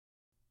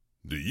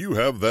Do you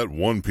have that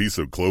one piece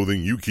of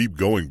clothing you keep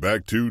going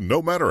back to no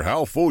matter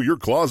how full your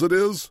closet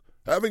is?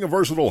 Having a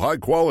versatile,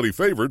 high-quality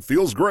favorite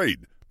feels great,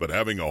 but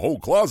having a whole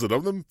closet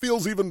of them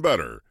feels even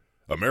better.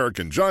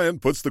 American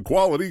Giant puts the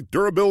quality,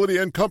 durability,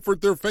 and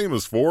comfort they're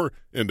famous for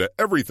into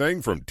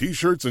everything from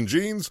t-shirts and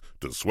jeans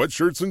to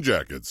sweatshirts and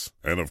jackets.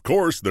 And of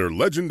course, their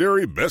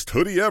legendary best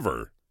hoodie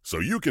ever. So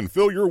you can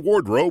fill your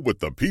wardrobe with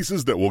the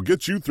pieces that will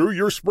get you through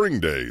your spring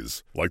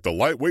days, like the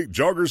lightweight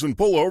joggers and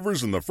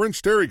pullovers in the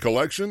French Terry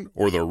collection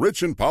or the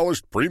rich and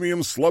polished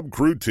premium Slub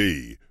Crew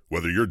tee.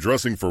 Whether you're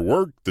dressing for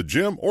work, the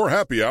gym, or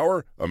happy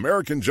hour,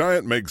 American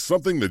Giant makes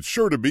something that's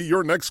sure to be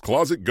your next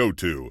closet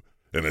go-to.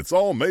 And it's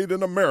all made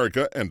in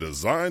America and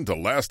designed to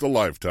last a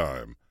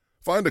lifetime.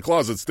 Find a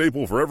closet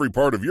staple for every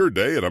part of your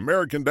day at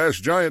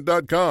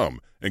American-Giant.com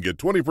and get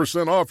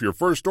 20% off your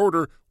first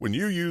order when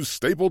you use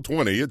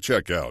Staple20 at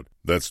checkout.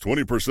 That's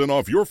 20%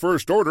 off your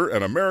first order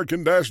at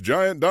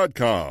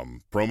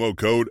American-Giant.com. Promo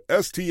code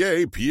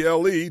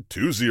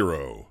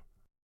STAPLE20.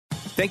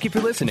 Thank you for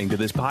listening to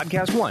this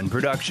Podcast One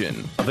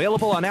production.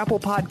 Available on Apple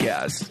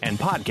Podcasts and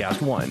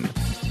Podcast One.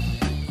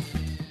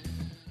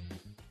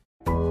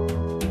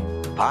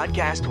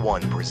 Podcast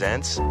One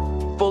presents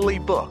Fully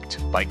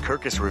Booked by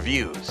Kirkus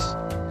Reviews,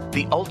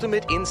 the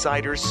ultimate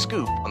insider's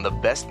scoop on the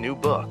best new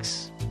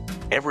books.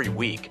 Every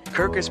week,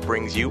 Kirkus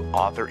brings you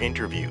author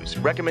interviews,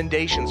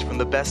 recommendations from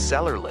the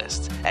bestseller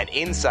list, and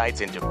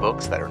insights into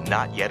books that are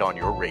not yet on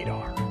your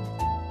radar.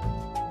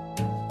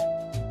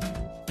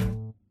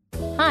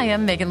 Hi,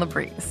 I'm Megan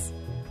Labrise,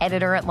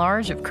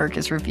 editor-at-large of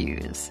Kirkus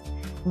Reviews.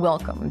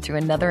 Welcome to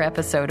another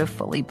episode of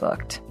Fully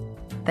Booked.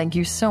 Thank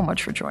you so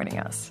much for joining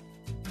us.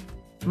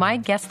 My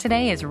guest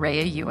today is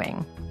Rhea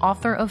Ewing,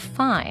 author of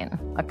Fine,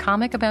 a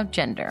comic about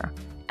gender,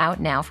 out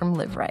now from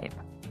Live Right.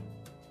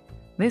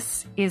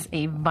 This is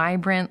a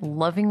vibrant,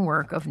 loving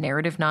work of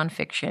narrative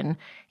nonfiction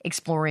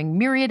exploring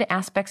myriad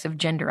aspects of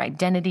gender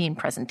identity and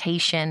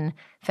presentation,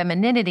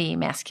 femininity,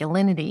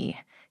 masculinity,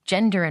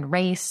 gender and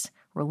race,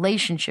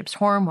 relationships,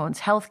 hormones,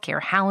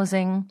 healthcare,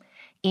 housing,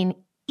 in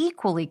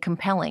equally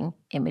compelling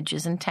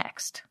images and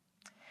text.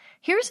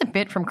 Here's a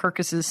bit from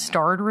Kirkus's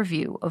starred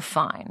review of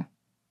Fine.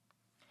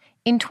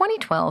 In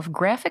 2012,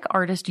 graphic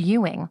artist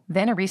Ewing,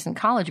 then a recent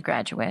college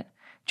graduate,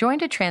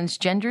 joined a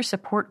transgender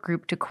support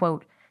group to,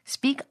 quote,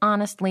 speak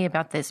honestly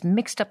about this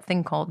mixed-up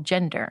thing called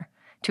gender,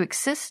 to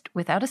exist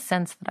without a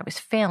sense that I was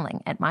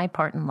failing at my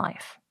part in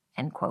life,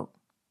 end quote.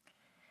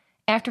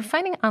 After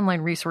finding online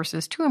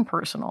resources too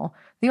impersonal,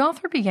 the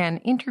author began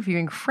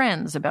interviewing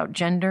friends about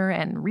gender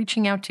and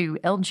reaching out to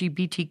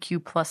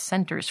LGBTQ+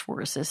 centers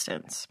for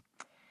assistance.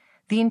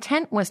 The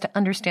intent was to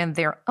understand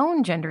their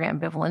own gender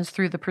ambivalence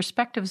through the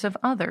perspectives of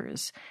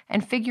others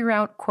and figure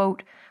out,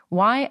 quote,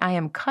 why I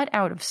am cut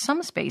out of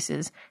some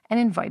spaces and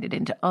invited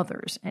into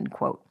others, end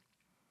quote.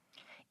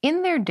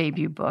 In their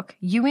debut book,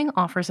 Ewing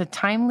offers a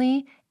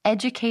timely,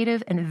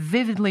 educative, and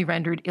vividly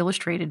rendered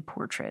illustrated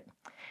portrait.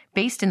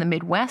 Based in the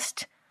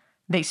Midwest,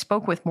 they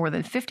spoke with more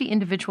than 50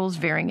 individuals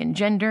varying in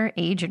gender,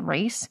 age, and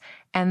race,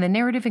 and the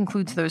narrative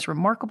includes those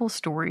remarkable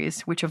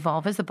stories which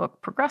evolve as the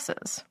book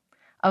progresses.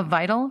 A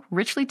vital,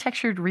 richly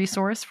textured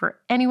resource for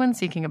anyone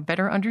seeking a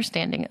better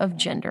understanding of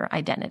gender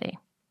identity.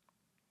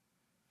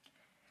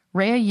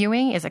 Rhea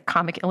Ewing is a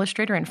comic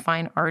illustrator and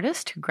fine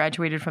artist who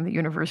graduated from the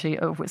University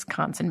of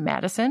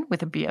Wisconsin-Madison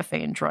with a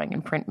BFA in drawing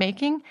and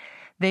printmaking.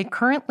 They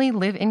currently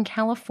live in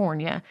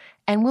California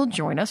and will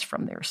join us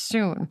from there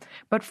soon.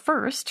 But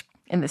first,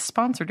 in this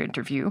sponsored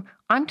interview,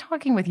 I'm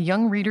talking with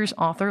Young Readers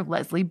author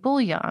Leslie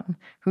Bullion,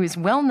 who is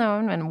well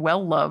known and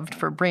well loved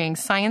for bringing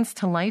science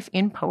to life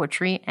in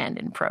poetry and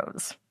in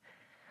prose.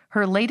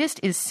 Her latest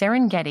is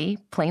Serengeti,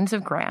 Plains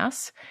of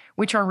Grass,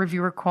 which our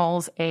reviewer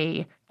calls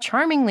a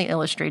charmingly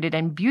illustrated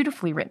and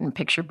beautifully written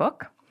picture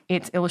book.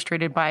 It's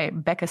illustrated by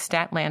Becca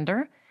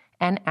Statlander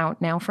and out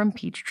now from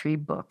Peachtree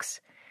Books.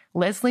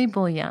 Leslie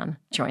Bullion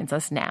joins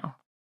us now.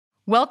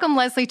 Welcome,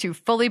 Leslie, to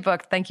Fully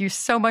Booked. Thank you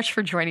so much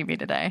for joining me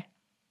today.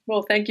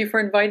 Well, thank you for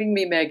inviting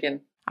me,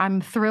 Megan.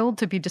 I'm thrilled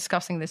to be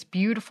discussing this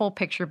beautiful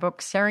picture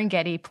book,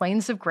 Serengeti,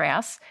 Plains of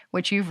Grass,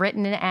 which you've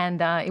written,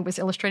 and it was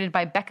illustrated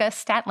by Becca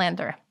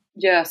Statlander.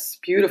 Yes,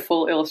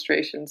 beautiful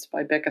illustrations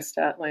by Becca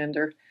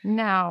Statlander.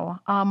 Now,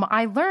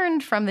 I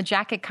learned from the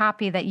jacket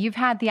copy that you've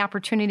had the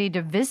opportunity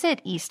to visit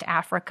East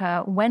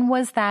Africa. When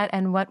was that,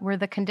 and what were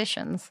the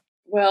conditions?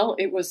 Well,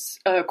 it was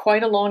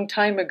quite a long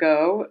time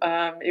ago.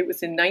 It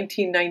was in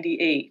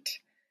 1998.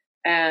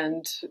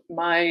 And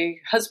my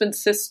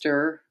husband's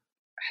sister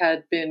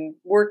had been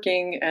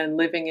working and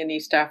living in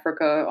East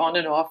Africa on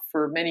and off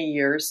for many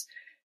years.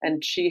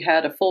 And she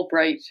had a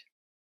Fulbright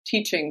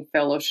teaching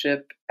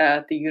fellowship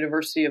at the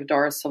University of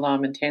Dar es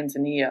Salaam in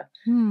Tanzania.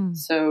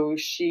 So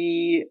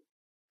she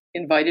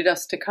invited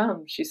us to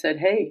come. She said,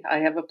 hey, I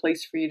have a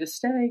place for you to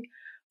stay.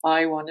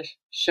 I want to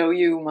show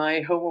you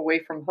my home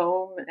away from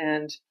home.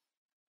 And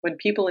when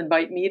people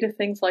invite me to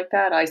things like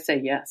that, I say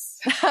yes.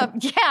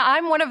 Yeah,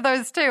 I'm one of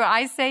those too.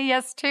 I say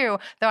yes too,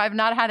 though I've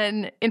not had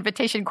an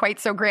invitation quite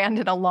so grand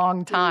in a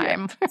long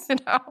time. Yes. You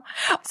know?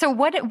 So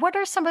what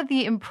are some of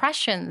the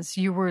impressions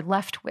you were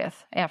left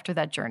with after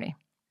that journey?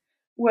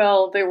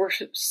 Well, there were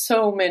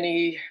so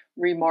many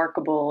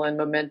remarkable and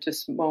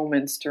momentous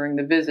moments during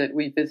the visit.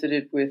 We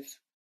visited with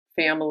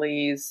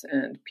families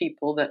and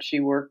people that she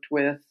worked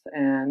with,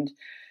 and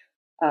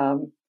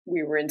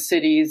we were in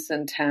cities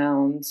and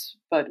towns,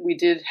 but we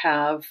did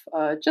have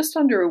just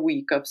under a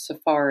week of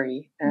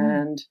safari,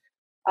 and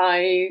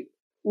I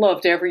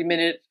loved every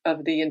minute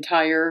of the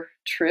entire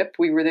trip.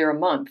 We were there a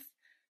month,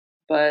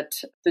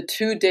 but the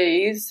 2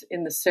 days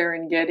in the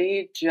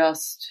Serengeti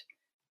just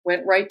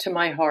went right to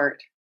my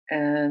heart.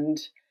 And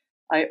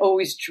I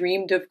always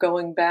dreamed of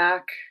going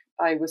back.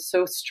 I was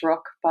so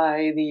struck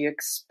by the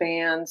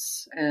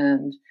expanse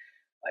and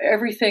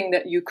everything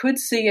that you could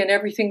see and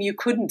everything you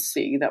couldn't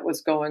see that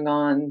was going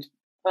on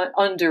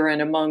under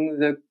and among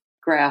the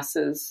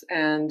grasses.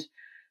 And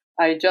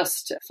I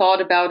just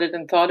thought about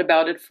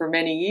it for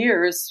many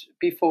years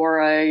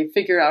before I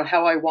figured out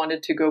how I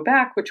wanted to go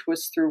back, which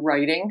was through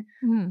writing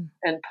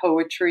and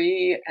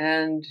poetry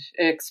and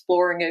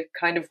exploring it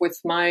kind of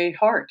with my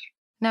heart.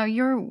 Now,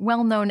 you're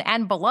well known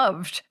and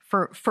beloved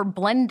for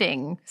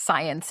blending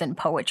science and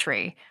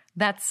poetry.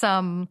 That's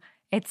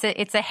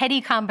it's a heady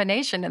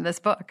combination in this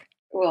book.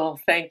 Well,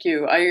 thank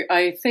you.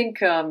 I think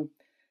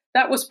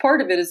that was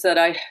part of it, is that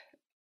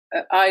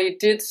I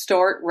did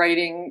start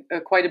writing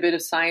quite a bit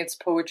of science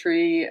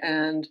poetry,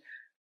 and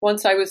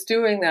once I was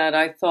doing that,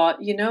 I thought,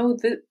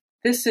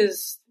 this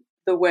is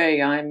the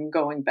way I'm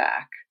going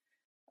back.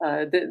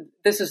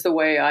 This is the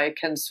way I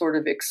can sort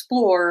of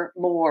explore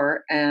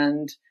more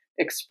and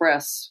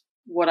express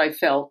what I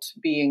felt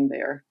being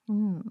there.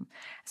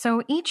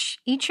 So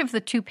each of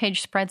the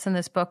 2-page spreads in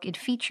this book, it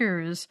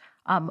features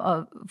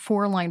a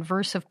 4-line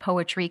verse of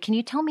poetry. Can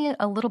you tell me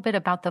a little bit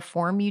about the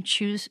form you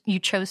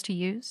chose to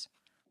use?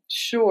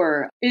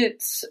 Sure.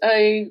 It's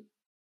a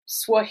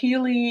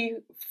Swahili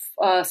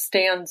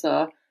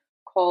stanza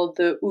called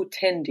the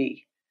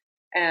Utendi,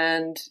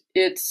 and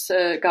it's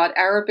got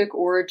Arabic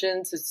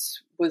origins. It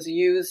was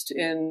used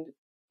in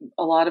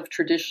a lot of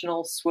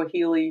traditional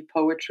Swahili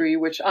poetry,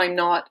 which I'm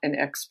not an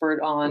expert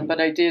on,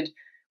 but I did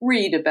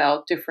read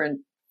about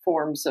different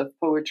forms of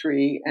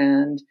poetry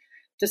and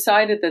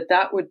decided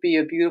that would be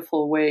a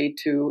beautiful way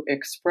to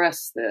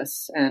express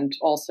this, and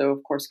also,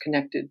 of course,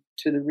 connected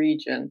to the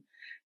region.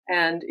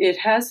 And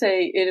it's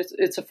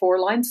a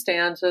 4-line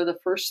stanza. The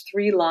first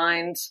 3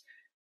 lines,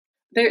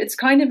 it's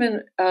kind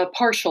of a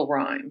partial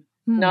rhyme,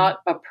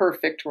 not a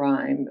perfect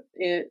rhyme.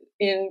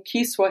 In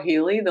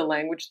Kiswahili, the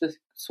language the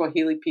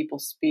Swahili people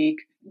speak,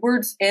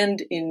 words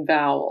end in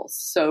vowels.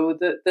 So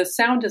the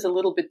sound is a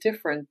little bit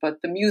different,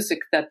 but the music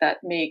that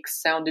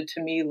makes sounded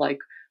to me like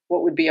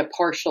what would be a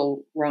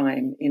partial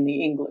rhyme in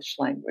the English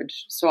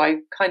language. So I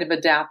kind of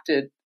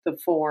adapted the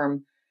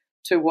form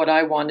to what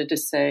I wanted to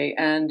say.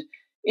 And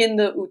in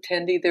the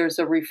Utendi, there's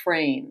a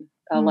refrain,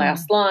 a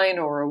last line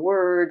or a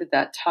word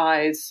that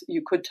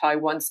you could tie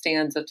one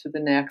stanza to the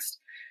next.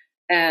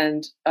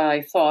 And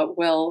I thought,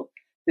 well,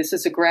 this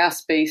is a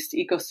grass-based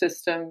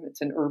ecosystem.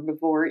 It's an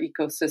herbivore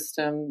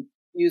ecosystem.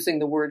 Using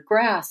the word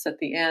grass at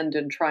the end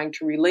and trying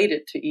to relate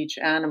it to each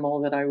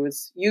animal that I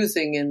was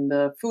using in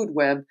the food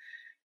web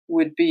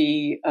would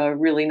be a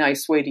really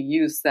nice way to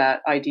use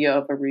that idea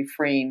of a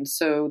refrain.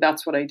 So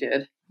that's what I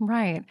did.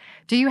 Right.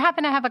 Do you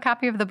happen to have a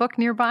copy of the book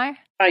nearby?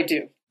 I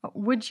do.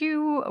 Would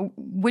you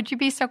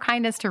be so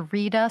kind as to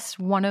read us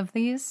one of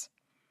these?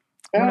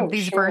 One of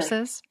these sure.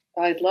 verses?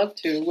 I'd love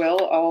to.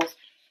 Well,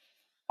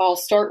 I'll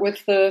start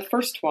with the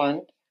first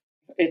one.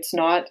 It's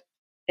not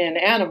an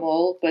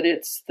animal, but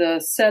it's the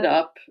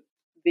setup.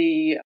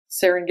 The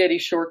Serengeti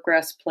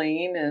shortgrass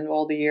plain and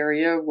all the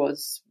area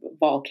was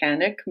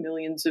volcanic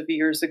millions of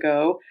years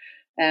ago.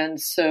 And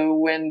so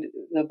when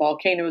the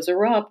volcanoes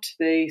erupt,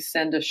 they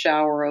send a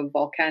shower of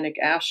volcanic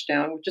ash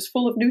down, which is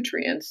full of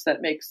nutrients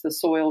that makes the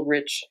soil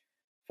rich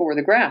for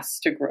the grass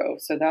to grow.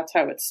 So that's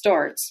how it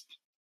starts.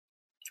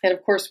 And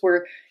of course,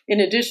 in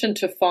addition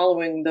to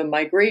following the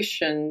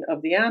migration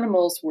of the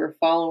animals, we're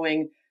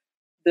following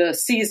the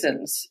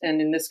seasons. And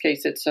in this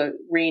case, it's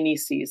rainy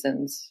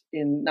seasons,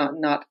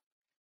 not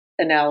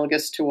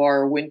analogous to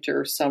our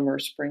winter, summer,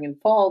 spring, and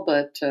fall,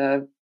 but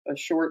a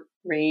short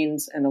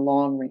rains and a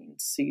long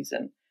rains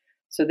season.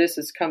 So this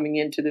is coming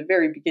into the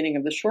very beginning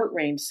of the short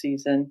rains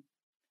season.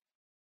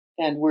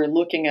 And we're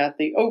looking at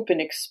the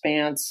open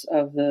expanse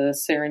of the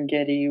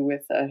Serengeti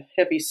with a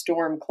heavy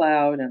storm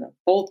cloud and a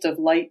bolt of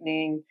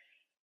lightning.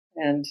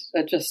 And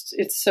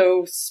it's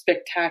so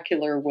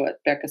spectacular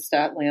what Becca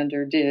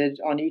Statlander did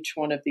on each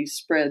one of these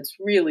spreads,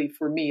 really,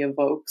 for me,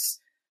 evokes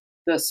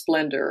the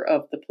splendor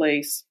of the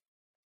place.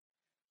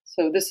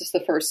 So this is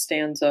the first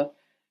stanza.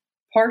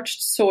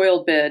 Parched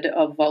soil bed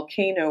of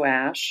volcano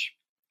ash,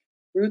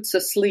 roots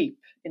asleep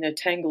in a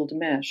tangled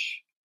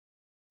mesh.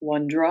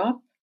 1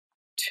 drop,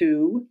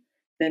 2,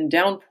 then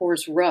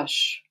downpours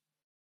rush.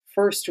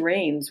 First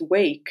rains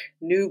wake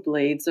new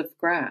blades of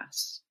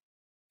grass.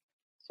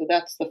 So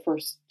that's the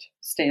first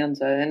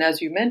stanza. And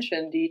as you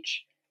mentioned,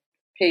 each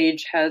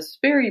page has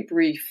very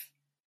brief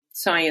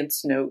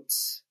science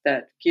notes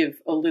that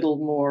give a little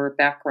more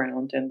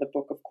background. And the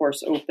book, of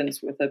course,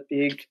 opens with a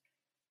big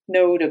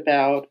note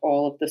about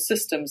all of the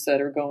systems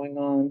that are going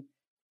on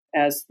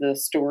as the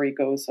story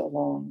goes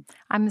along.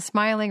 I'm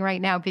smiling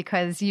right now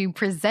because you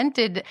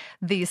presented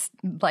these,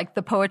 like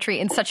the poetry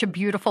in such a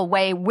beautiful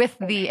way with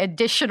the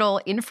additional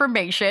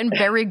information.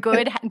 Very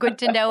good, good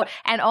to know.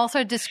 And also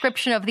a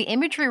description of the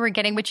imagery we're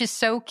getting, which is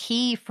so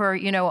key for,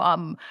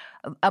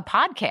 a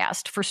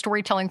podcast for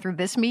storytelling through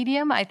this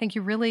medium. I think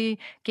you really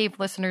gave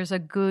listeners a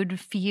good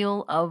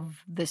feel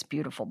of this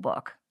beautiful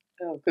book.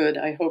 Oh, good.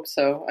 I hope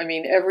so. I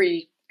mean,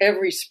 every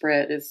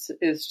spread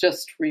is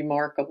just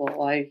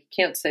remarkable. I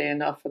can't say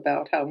enough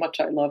about how much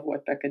I love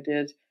what Becca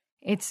did.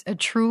 It's a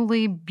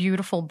truly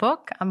beautiful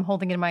book. I'm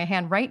holding it in my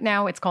hand right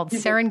now. It's called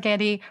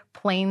Serengeti,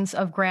 Plains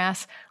of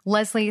Grass.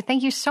 Leslie,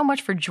 thank you so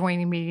much for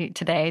joining me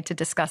today to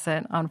discuss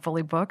it on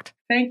Fully Booked.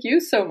 Thank you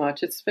so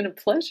much. It's been a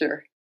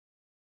pleasure.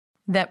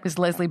 That was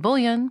Leslie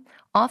Bullion,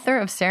 author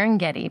of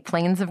Serengeti,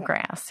 Plains of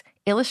Grass,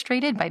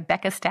 illustrated by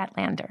Becca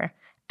Statlander,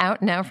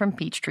 out now from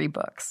Peachtree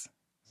Books.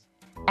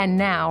 And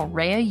now,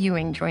 Rhea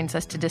Ewing joins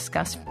us to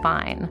discuss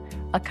Fine,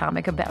 a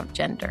comic about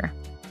gender.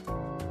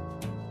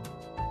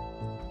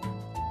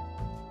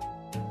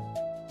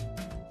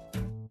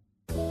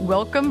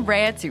 Welcome,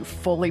 Rhea, to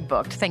Fully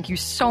Booked. Thank you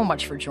so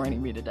much for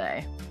joining me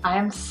today. I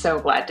am so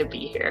glad to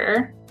be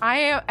here.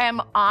 I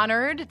am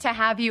honored to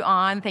have you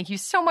on. Thank you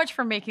so much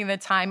for making the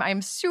time.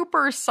 I'm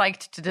super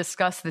psyched to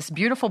discuss this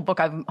beautiful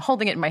book. I'm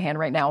holding it in my hand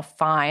right now,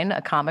 Fine,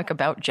 a comic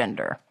about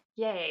gender.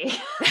 Yay.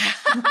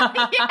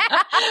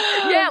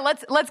 Yeah,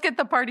 let's get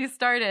the party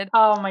started.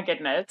 Oh my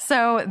goodness.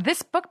 So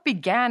this book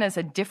began as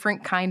a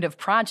different kind of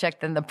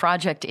project than the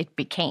project it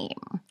became.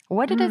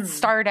 What did it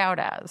start out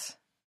as?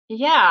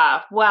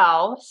 Yeah,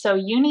 well, so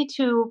you need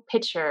to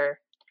picture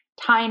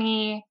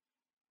tiny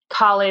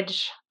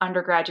college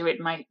undergraduate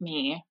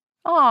me.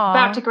 Aww.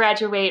 About to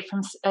graduate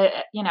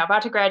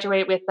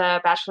with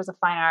a Bachelor's of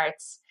Fine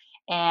Arts.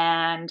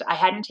 And I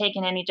hadn't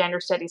taken any gender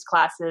studies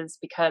classes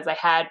because I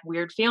had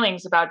weird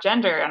feelings about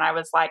gender. And I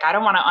was like, I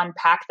don't want to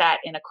unpack that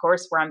in a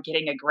course where I'm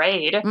getting a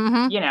grade.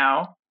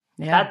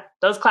 Mm-hmm.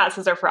 Those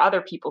classes are for other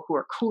people who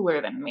are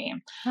cooler than me.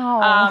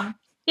 Oh.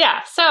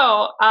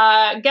 So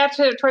got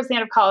to towards the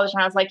end of college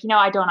and I was like,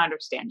 I don't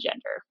understand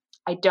gender.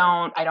 I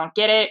don't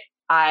get it.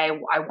 I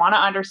want to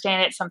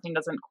understand it. Something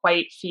doesn't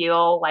quite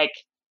feel like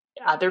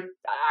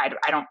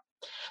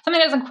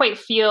something doesn't quite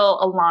feel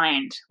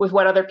aligned with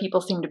what other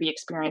people seem to be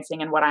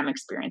experiencing and what I'm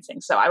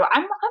experiencing. So I'm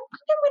going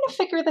to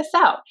figure this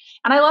out.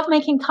 And I love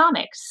making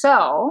comics.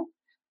 So,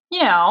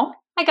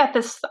 I got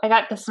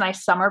this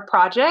nice summer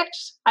project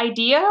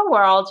idea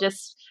where I'll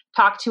just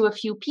talk to a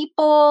few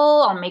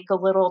people. I'll make a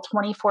little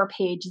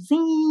 24-page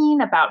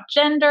zine about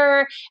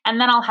gender, and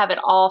then I'll have it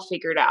all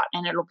figured out.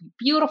 And it'll be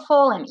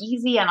beautiful and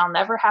easy, and I'll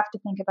never have to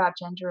think about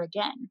gender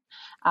again.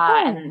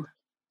 And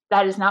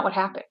that is not what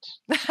happened.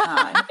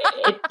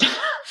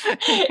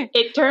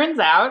 It turns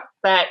out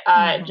that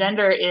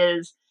gender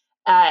is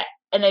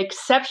an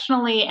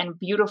exceptionally and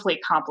beautifully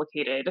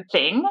complicated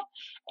thing.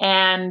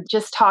 And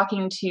just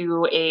talking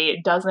to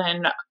a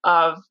dozen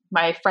of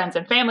my friends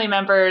and family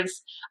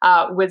members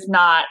was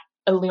not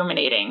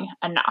illuminating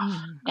enough.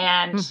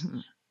 And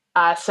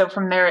so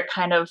from there, it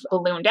kind of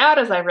ballooned out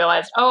as I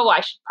realized,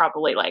 I should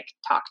probably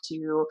talk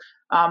to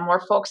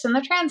more folks in the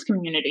trans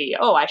community.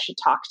 I should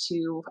talk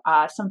to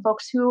some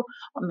folks who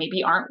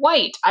maybe aren't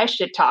white. I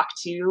should talk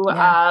to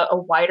a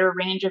wider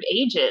range of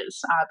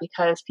ages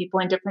because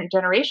people in different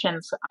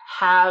generations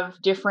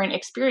have different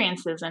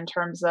experiences in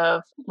terms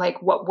of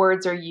what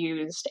words are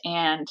used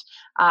and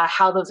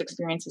how those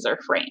experiences are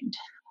framed.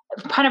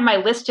 Kind of my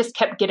list just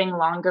kept getting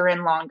longer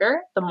and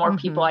longer the more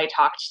people I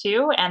talked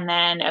to. And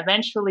then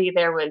eventually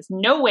there was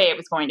no way it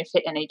was going to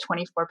fit in a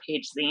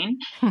 24-page zine.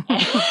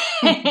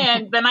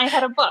 And then I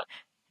had a book.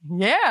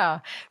 Yeah.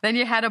 Then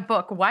you had a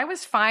book. Why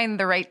was Fine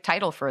the right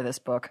title for this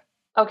book?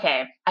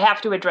 Okay. I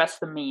have to address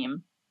the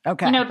meme.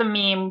 Okay. The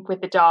meme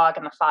with the dog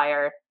and the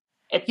fire.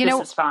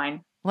 This is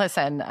fine.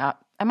 Listen,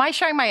 am I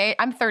showing my age?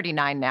 I'm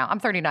 39 now. I'm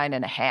 39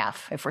 and a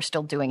half if we're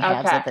still doing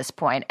halves at this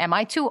point. Am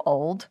I too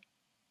old?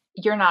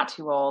 You're not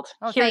too old.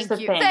 Oh, Here's the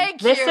thing.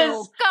 This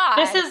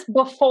is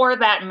before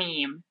that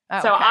meme.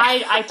 Oh, so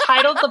okay. I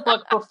titled the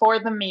book before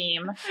the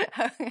meme,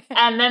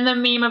 and then the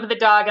meme of the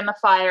dog and the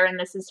fire and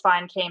This Is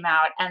Fine came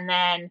out, and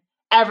then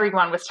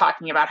everyone was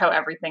talking about how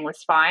everything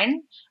was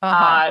fine,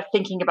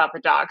 thinking about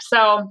the dog.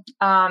 So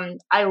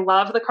I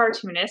love the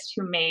cartoonist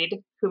who made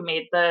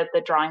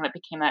the drawing that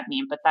became that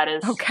meme, but that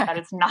is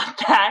not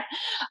that.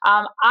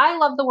 I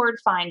love the word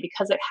fine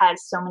because it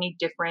has so many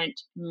different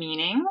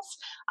meanings.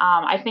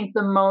 I think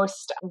the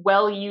most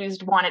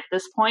well-used one at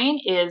this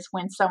point is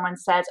when someone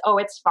says,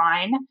 it's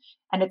fine,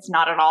 and it's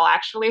not at all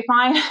actually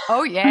fine.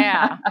 Oh,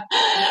 yeah.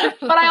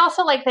 But I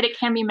also like that it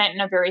can be meant in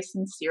a very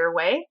sincere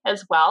way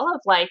as well,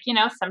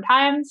 of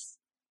sometimes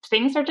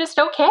things are just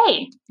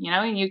okay.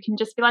 You can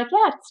just be like,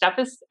 stuff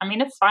is,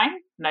 it's fine.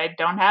 And I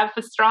don't have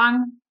a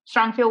strong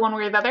strong feel one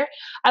way or the other.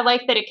 I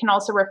like that it can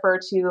also refer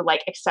to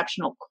like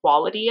exceptional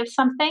quality of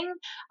something.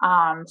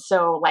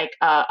 So like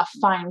a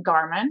fine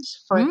garment,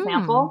 for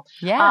example,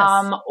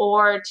 yes.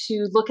 or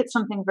to look at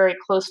something very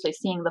closely,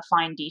 seeing the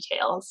fine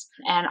details.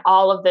 And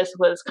all of this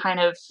was kind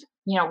of,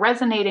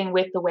 resonating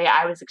with the way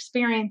I was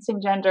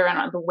experiencing gender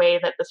and the way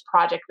that this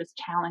project was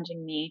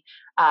challenging me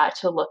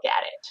to look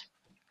at it.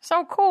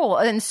 So cool.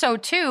 And so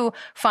too,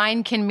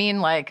 fine can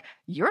mean like,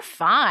 you're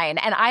fine.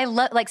 And I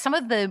love like some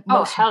of the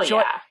most and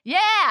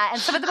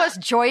some of the most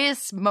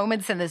joyous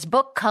moments in this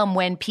book come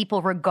when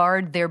people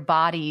regard their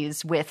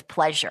bodies with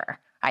pleasure,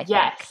 I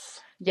think.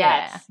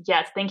 Yes.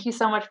 Thank you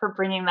so much for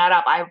bringing that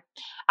up.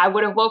 I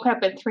would have woken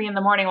up at 3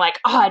 a.m. like,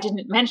 I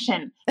didn't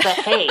mention, but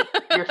hey,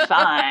 you're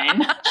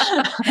fine.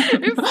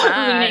 You're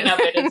fine. Meaning of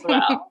it as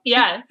well.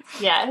 Yes.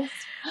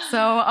 So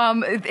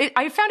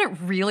I found it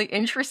really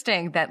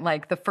interesting that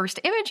like the first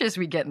images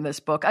we get in this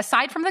book,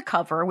 aside from the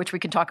cover, which we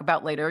can talk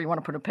about later, you want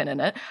to put a pin in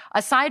it,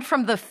 aside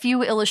from the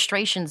few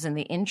illustrations in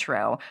the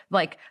intro,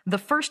 like the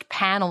first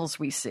panels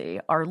we see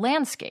are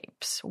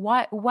landscapes.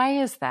 Why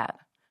is that?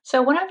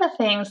 So one of the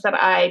things that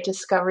I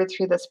discovered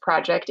through this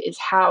project is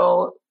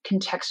how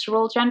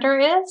contextual gender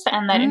is,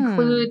 and that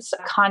includes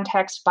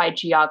context by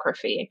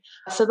geography.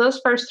 So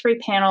those first 3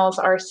 panels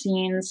are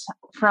scenes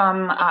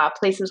from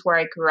places where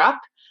I grew up.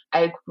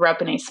 I grew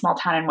up in a small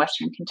town in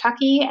Western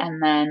Kentucky, and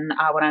then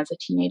when I was a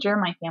teenager,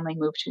 my family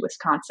moved to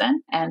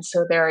Wisconsin. And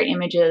so there are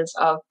images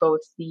of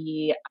both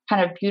the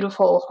kind of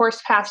beautiful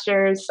horse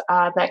pastures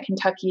that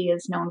Kentucky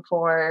is known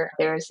for.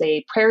 There's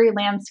a prairie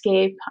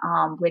landscape,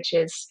 which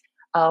is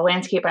a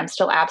landscape I'm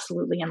still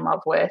absolutely in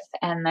love with.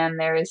 And then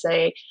there is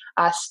a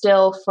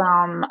still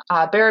from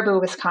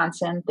Baraboo,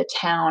 Wisconsin, the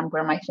town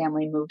where my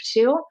family moved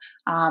to.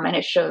 And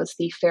it shows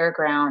the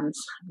fairgrounds,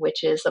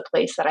 which is a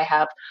place that I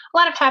have a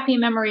lot of happy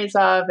memories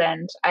of.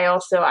 And I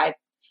don't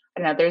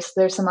know,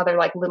 there's some other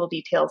like little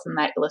details in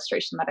that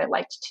illustration that I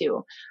liked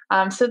too.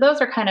 So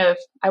those are kind of,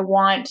 I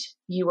want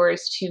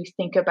viewers to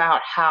think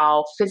about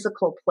how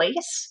physical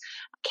place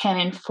can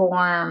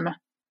inform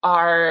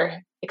our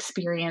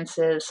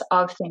experiences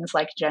of things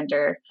like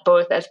gender,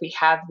 both as we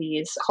have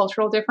these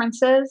cultural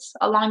differences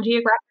along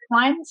geographic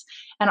lines,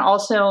 and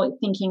also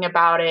thinking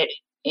about it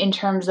in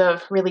terms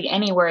of really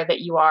anywhere that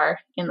you are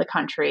in the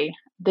country,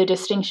 the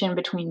distinction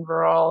between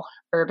rural,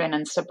 urban,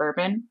 and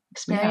suburban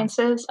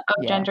experiences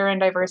of gender and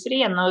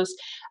diversity. And those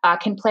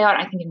can play out,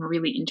 I think, in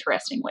really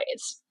interesting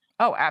ways.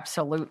 Oh,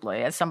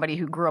 absolutely. As somebody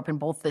who grew up in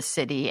both the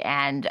city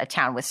and a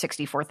town with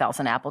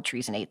 64,000 apple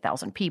trees and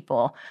 8,000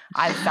 people,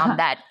 I've found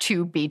that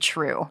to be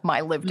true, my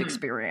lived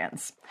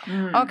experience.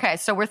 Okay,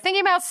 so we're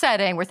thinking about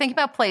setting, we're thinking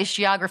about place,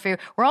 geography.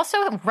 We're also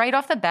right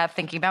off the bat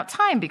thinking about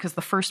time, because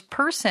the first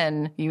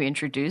person you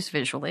introduce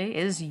visually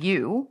is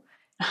you,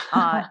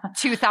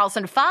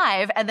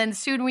 2005, and then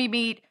soon we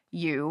meet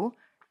you,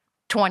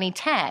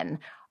 2010.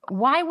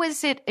 Why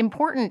was it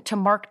important to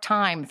mark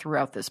time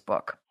throughout this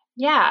book?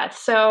 Yeah,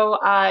 so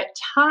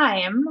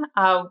time,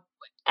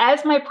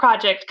 as my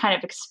project kind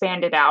of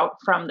expanded out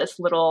from this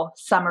little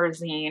summer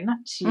zine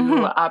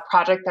to a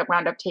project that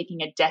wound up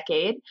taking a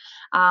decade,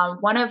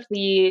 one of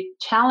the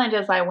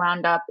challenges I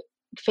wound up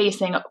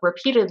facing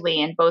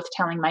repeatedly in both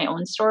telling my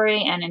own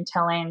story and in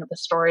telling the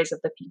stories of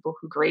the people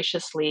who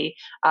graciously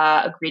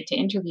agreed to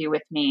interview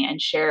with me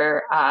and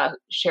share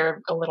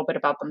a little bit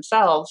about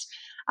themselves,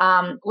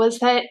 was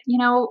that,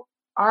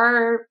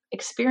 our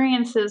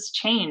experiences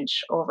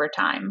change over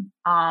time.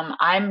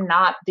 I'm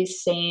not the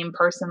same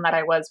person that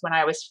I was when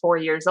I was 4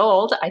 years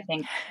old. I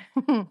think,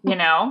 I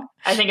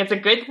think it's a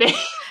good thing.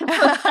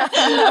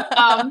 But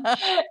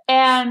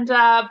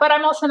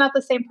I'm also not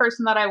the same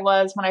person that I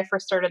was when I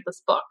first started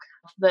this book.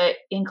 The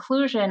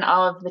inclusion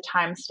of the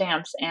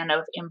timestamps and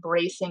of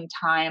embracing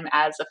time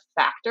as a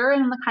factor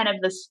in the kind of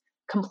this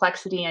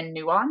complexity and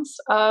nuance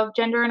of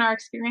gender in our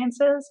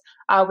experiences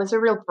was a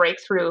real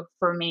breakthrough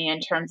for me in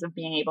terms of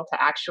being able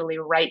to actually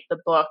write the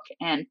book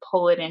and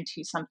pull it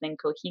into something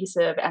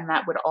cohesive, and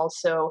that would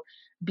also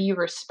be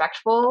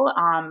respectful,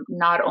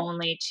 not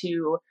only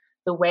to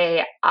the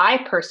way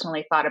I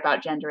personally thought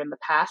about gender in the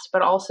past,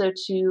 but also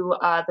to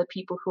the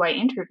people who I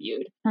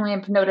interviewed. And we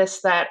have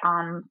noticed that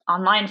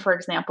online, for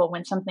example,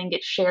 when something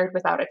gets shared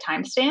without a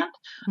timestamp,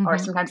 or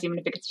sometimes even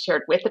if it gets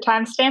shared with a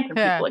timestamp and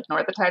people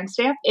ignore the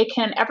timestamp,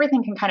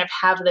 everything can kind of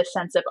have this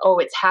sense of, oh,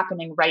 it's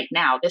happening right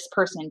now. This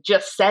person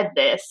just said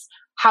this.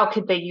 How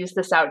could they use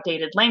this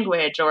outdated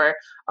language? Or,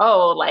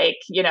 oh, like,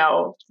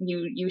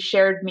 you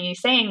shared me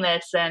saying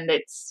this and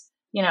it's,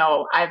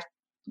 I've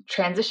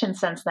transitioned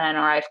since then,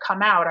 or I've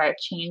come out, or I've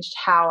changed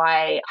how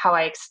I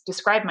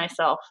describe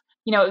myself.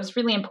 It was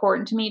really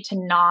important to me to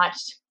not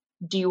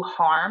do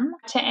harm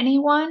to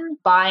anyone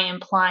by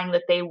implying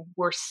that they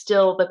were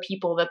still the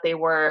people that they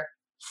were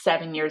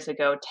 7 years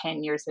ago,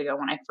 10 years ago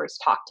when I first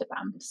talked to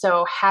them.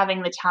 So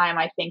having the time,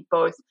 I think,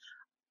 both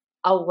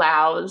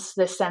allows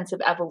this sense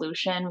of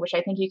evolution, which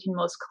I think you can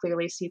most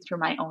clearly see through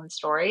my own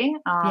story,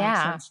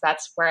 since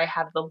that's where I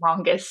have the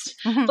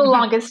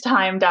longest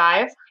time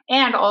dive,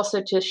 and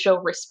also to show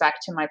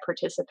respect to my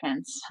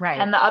participants. Right.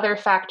 And the other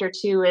factor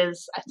too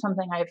is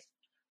something I've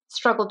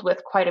struggled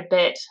with quite a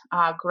bit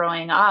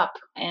growing up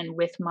and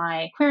with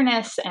my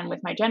queerness and with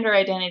my gender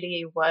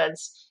identity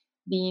was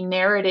the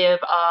narrative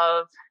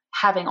of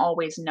having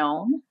always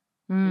known,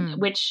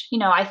 which,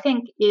 I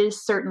think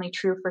is certainly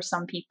true for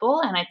some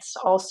people. And it's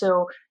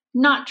also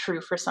not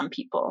true for some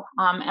people.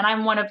 And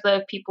I'm one of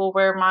the people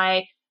where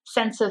my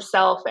sense of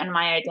self and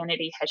my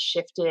identity has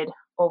shifted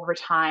over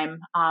time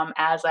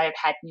as I've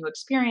had new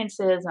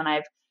experiences and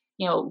I've,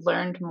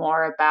 learned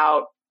more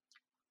about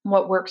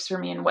what works for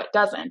me and what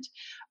doesn't.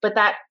 But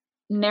that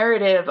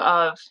narrative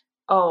of,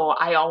 oh,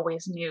 I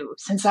always knew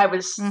since I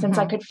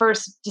could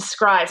first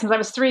describe, since I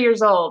was 3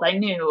 years old, I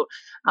knew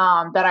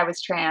that I was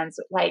trans.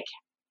 Like,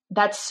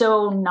 that's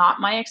so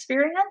not my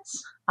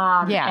experience.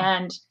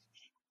 And,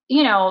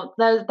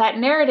 that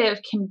narrative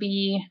can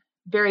be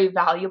very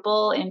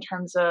valuable in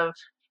terms of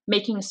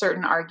making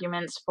certain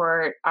arguments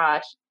for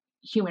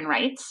human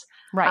rights.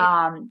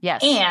 Right.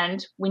 Yes.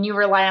 And when you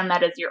rely on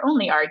that as your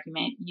only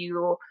argument,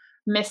 you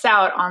miss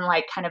out on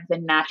like kind of the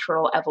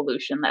natural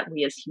evolution that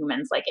we as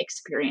humans like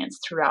experience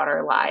throughout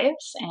our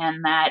lives.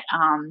 And that,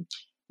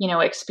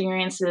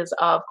 experiences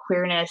of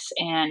queerness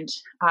and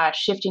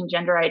shifting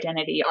gender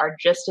identity are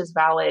just as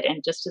valid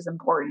and just as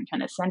important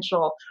and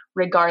essential,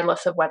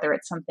 regardless of whether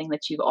it's something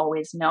that you've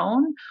always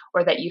known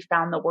or that you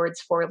found the words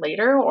for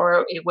later,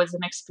 or it was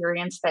an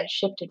experience that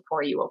shifted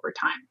for you over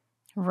time.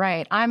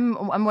 Right. I'm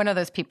one of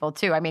those people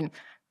too. I mean,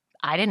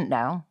 I didn't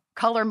know.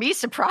 Color me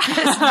surprised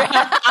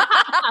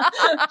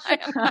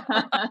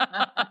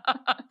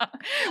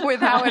with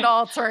how it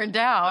all turned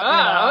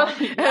out.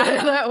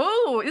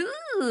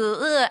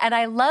 And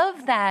I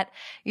love that,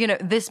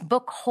 this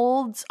book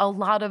holds a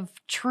lot of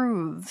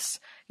truths,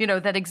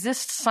 that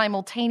exist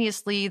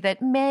simultaneously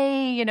that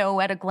may,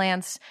 at a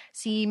glance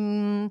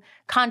seem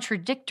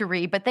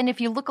contradictory. But then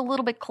if you look a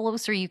little bit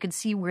closer, you can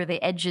see where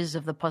the edges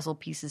of the puzzle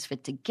pieces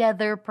fit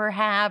together,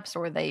 perhaps,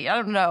 or they, I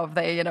don't know, if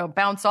they,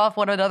 bounce off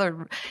one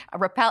another,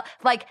 repel.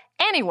 Like,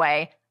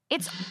 anyway,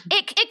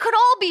 it could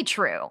all be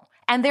true.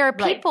 And there are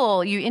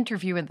people you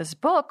interview in this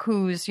book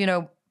whose,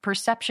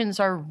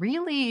 perceptions are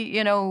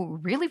really,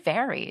 really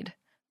varied.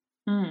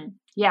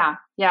 Yeah.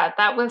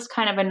 That was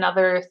kind of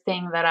another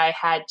thing that I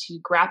had to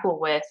grapple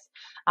with.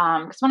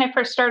 Because when I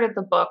first started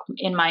the book,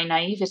 in my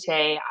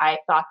naivete, I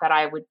thought that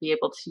I would be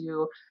able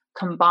to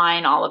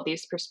combine all of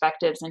these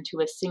perspectives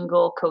into a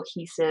single,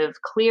 cohesive,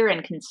 clear,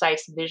 and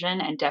concise vision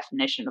and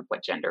definition of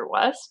what gender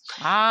was.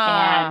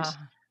 And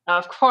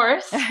of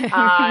course,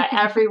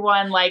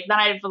 everyone then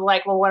I'd be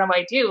like, well, what do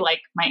I do? Like,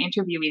 my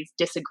interviewees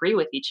disagree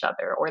with each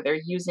other, or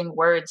they're using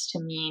words to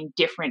mean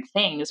different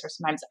things, or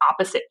sometimes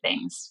opposite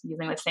things,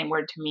 using the same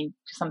word to mean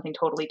something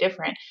totally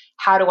different.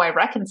 How do I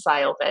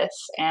reconcile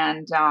this?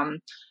 And,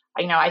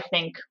 I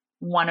think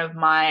one of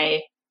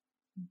my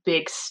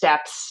big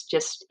steps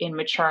just in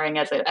maturing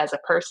as a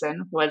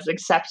person was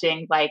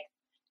accepting like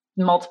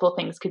multiple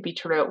things could be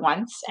true at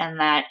once, and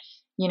that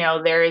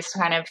there is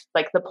kind of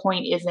like the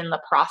point is in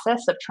the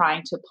process of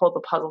trying to pull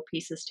the puzzle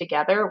pieces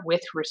together with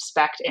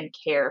respect and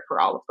care for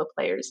all of the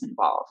players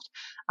involved.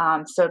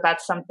 So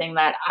that's something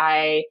that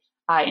I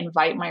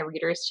invite my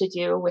readers to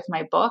do with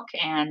my book.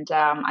 And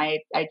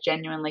I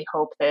genuinely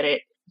hope that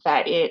it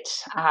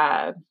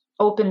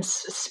opens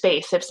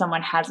space if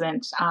someone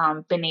hasn't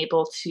been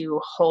able to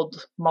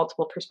hold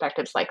multiple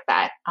perspectives like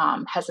that,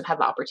 hasn't had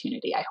the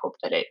opportunity. I hope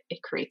that it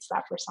creates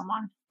that for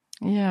someone.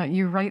 Yeah,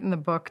 you write in the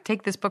book,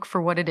 take this book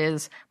for what it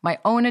is, my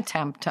own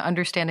attempt to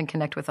understand and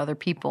connect with other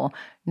people,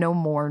 no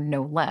more,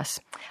 no less.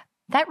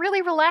 That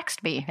really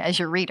relaxed me as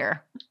your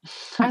reader.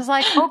 I was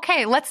like,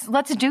 okay, let's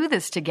do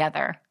this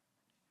together.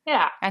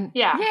 Yeah. And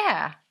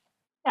yeah.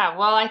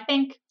 Well, I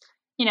think,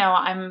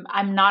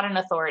 I'm not an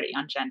authority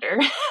on gender.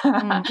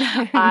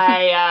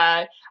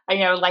 I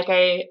like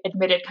I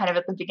admitted kind of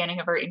at the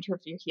beginning of our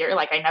interview here,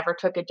 like I never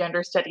took a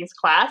gender studies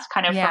class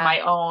kind of for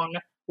my own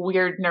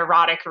weird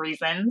neurotic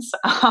reasons,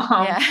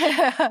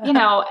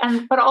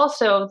 but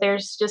also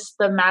there's just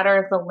the matter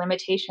of the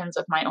limitations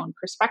of my own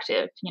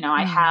perspective.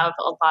 I have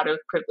a lot of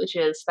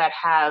privileges that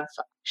have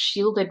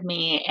shielded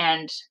me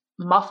and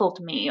muffled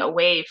me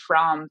away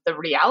from the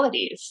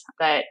realities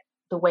that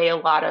the way a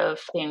lot of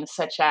things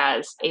such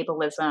as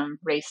ableism,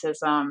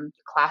 racism,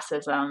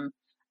 classism,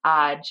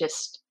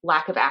 just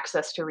lack of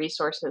access to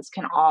resources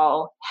can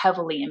all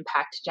heavily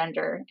impact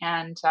gender.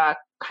 And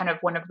kind of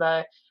one of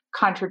the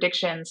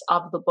contradictions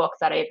of the book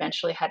that I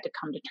eventually had to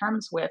come to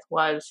terms with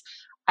was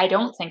I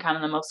don't think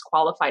I'm the most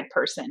qualified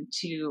person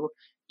to,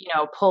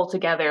 pull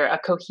together a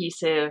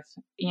cohesive,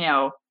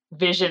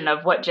 vision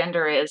of what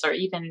gender is, or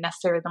even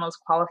necessarily the most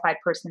qualified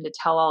person to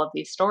tell all of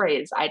these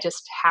stories. I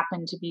just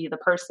happen to be the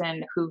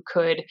person who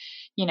could,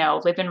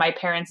 live in my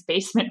parents'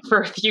 basement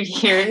for a few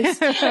years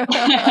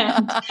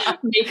and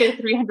make a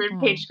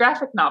 300-page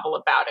graphic novel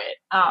about it.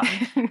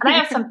 And I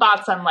have some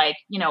thoughts on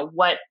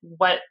what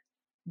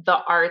the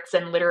arts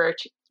and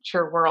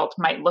world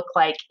might look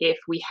like if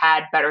we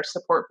had better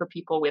support for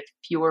people with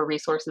fewer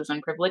resources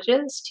and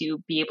privileges to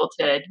be able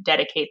to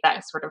dedicate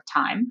that sort of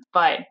time.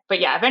 But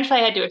yeah, eventually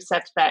I had to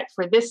accept that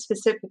for this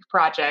specific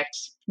project,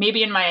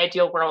 maybe in my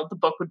ideal world, the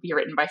book would be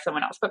written by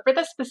someone else. But for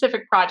this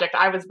specific project,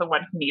 I was the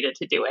one who needed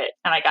to do it,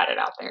 and I got it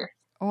out there.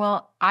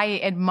 Well, I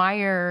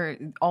admire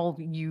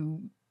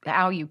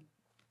how you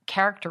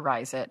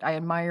characterize it. I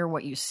admire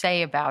what you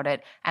say about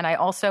it. And I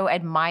also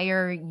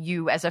admire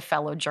you as a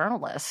fellow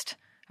journalist.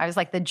 I was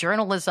like, the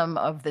journalism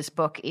of this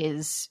book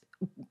is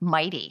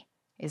mighty,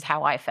 is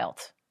how I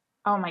felt.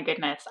 Oh my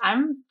goodness.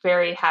 I'm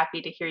very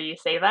happy to hear you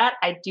say that.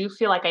 I do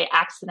feel like I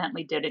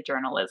accidentally did a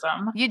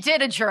journalism. You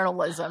did a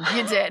journalism.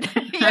 You did.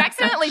 You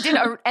accidentally did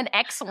an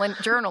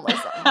excellent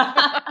journalism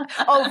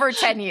over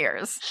 10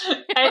 years.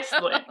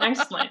 Excellent.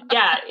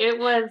 Yeah, it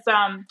was,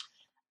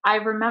 I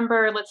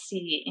remember, let's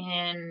see,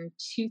 in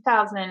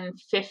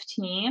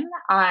 2015,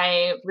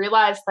 I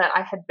realized that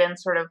I had been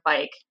sort of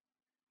like,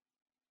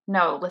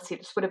 no, let's see,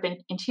 this would have been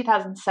in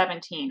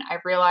 2017. I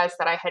realized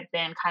that I had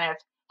been kind of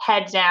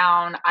head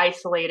down,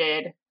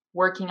 isolated,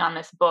 working on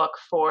this book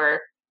for,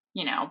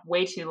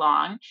 way too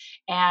long.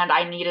 And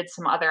I needed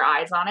some other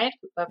eyes on it,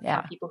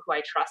 people who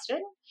I trusted.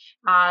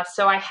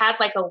 So I had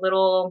like a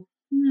little,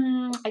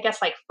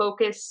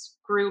 focus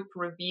group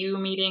review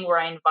meeting where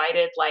I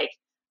invited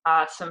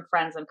some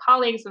friends and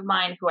colleagues of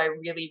mine who I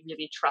really,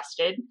 really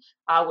trusted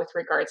with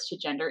regards to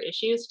gender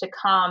issues to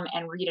come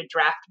and read a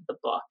draft of the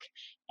book.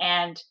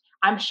 And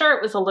I'm sure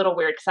it was a little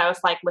weird because I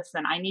was like,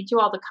 listen, I need you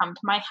all to come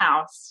to my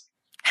house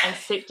and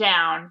sit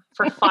down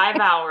for 5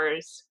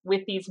 hours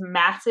with these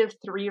massive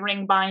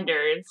 3-ring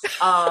binders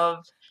of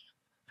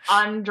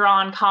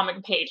undrawn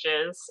comic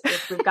pages.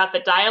 We've got the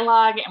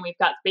dialogue and we've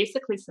got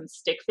basically some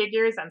stick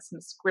figures and some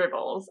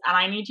scribbles. And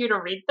I need you to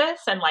read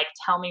this and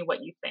tell me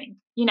what you think,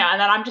 and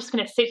then I'm just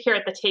going to sit here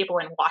at the table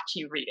and watch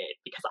you read it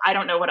because I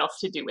don't know what else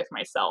to do with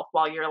myself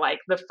while you're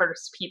the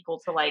first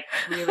people to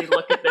really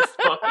look at this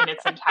book in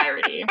its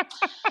entirety.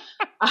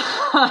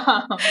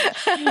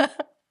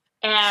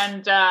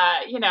 And,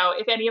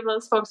 if any of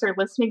those folks are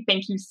listening,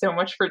 thank you so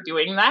much for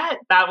doing that.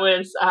 That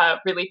was a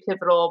really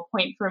pivotal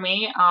point for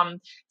me.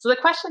 So the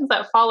questions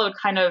that followed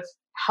kind of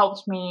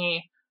helped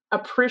me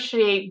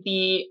appreciate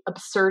the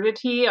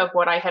absurdity of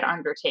what I had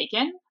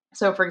undertaken.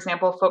 So, for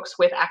example, folks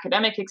with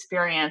academic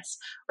experience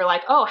were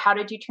like, oh, how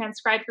did you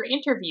transcribe your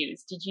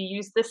interviews? Did you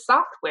use this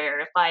software?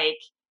 And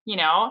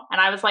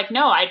I was like,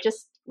 no, I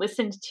just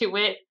listened to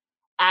it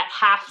at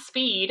half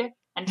speed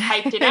and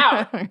typed it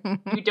out.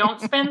 You don't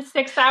spend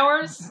 6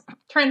 hours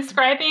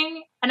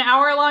transcribing an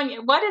hour long.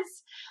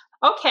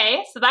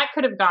 Okay, so that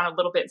could have gone a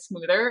little bit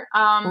smoother.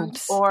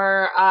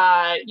 Or,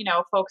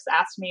 folks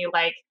asked me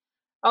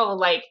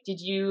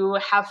did you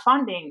have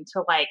funding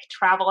to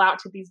travel out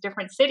to these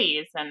different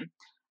cities? And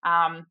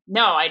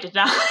no, I did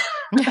not.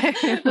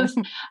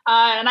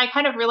 And I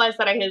kind of realized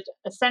that I had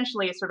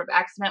essentially sort of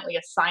accidentally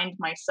assigned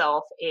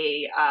myself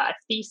a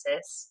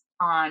thesis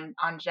on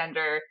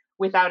gender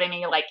without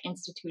any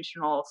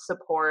institutional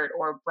support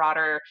or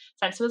broader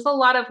sense. It was a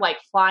lot of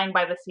flying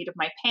by the seat of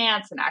my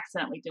pants and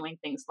accidentally doing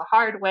things the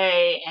hard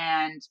way.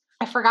 And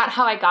I forgot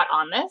how I got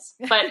on this,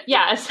 but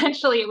yeah,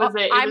 essentially it was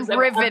a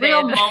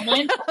real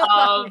moment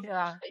of,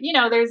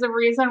 there's a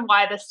reason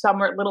why the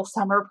little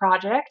summer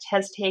project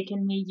has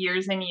taken me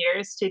years and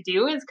years to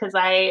do is because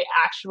I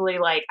actually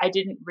I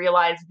didn't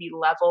realize the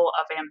level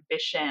of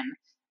ambition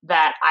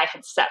that I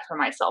had set for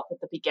myself at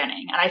the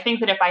beginning. And I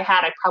think that if I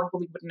had, I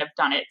probably wouldn't have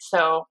done it.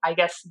 So I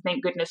guess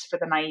thank goodness for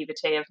the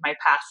naivete of my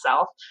past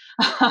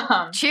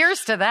self.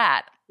 Cheers to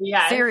that.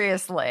 Yeah.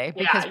 Seriously,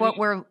 because what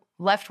we're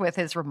left with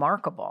is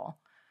remarkable.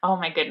 Oh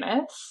my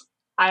goodness.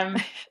 I'm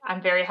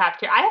very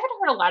happy. I haven't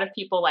heard a lot of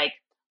people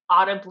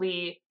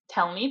audibly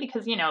tell me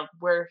because,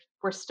 we're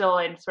still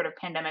in sort of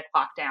pandemic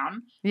lockdown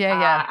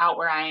out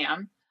where I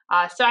am.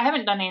 So I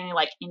haven't done any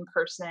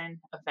in-person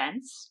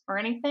events or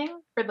anything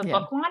for the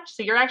book launch.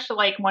 So you're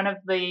actually one of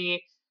the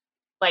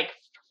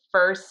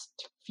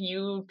first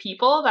few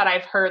people that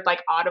I've heard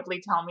audibly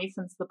tell me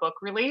since the book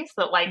release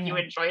that you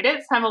enjoyed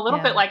it. So I'm a little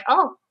bit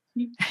oh,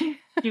 you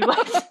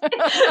liked it.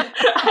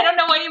 I don't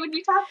know why you would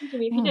be talking to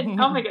me if you didn't.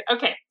 Oh my God.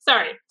 Okay.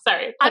 Sorry.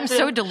 I'm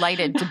so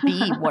delighted to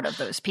be one of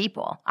those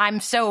people. I'm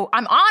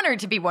honored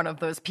to be one of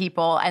those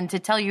people and to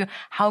tell you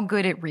how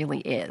good it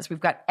really is.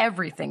 We've got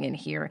everything in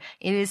here.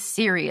 It is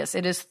serious.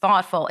 It is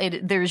thoughtful.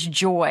 There's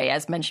joy,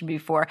 as mentioned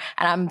before.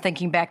 And I'm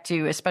thinking back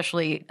to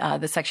especially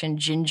the section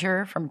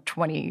Ginger from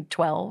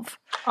 2012.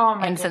 Oh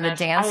my goodness.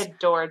 The dance. I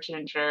adore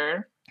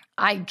Ginger.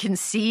 I can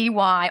see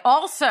why.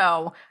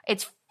 Also,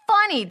 it's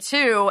funny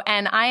too.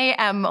 And I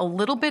am a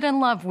little bit in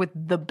love with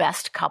The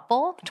Best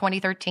Couple,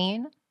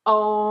 2013.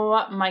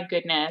 Oh my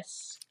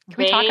goodness. Can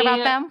we talk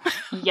about them?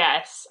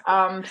 Yes.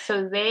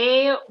 So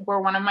they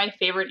were one of my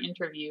favorite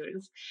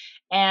interviews.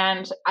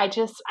 And I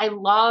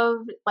love,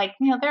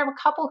 there are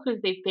a couple who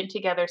they've been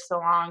together so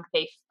long,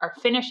 they are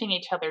finishing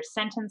each other's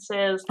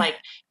sentences.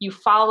 You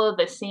follow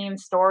the same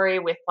story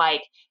with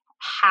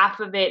half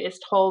of it is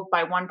told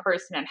by one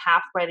person and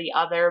half by the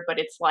other, but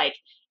it's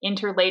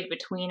interlaid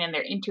between, and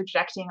they're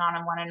interjecting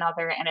on one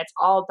another. And it's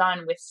all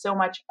done with so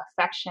much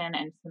affection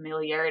and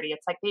familiarity.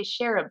 It's like they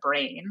share a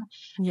brain.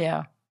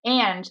 Yeah.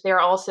 And they're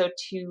also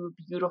two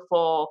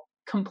beautiful,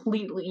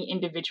 completely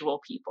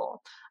individual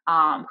people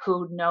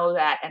who know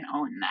that and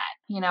own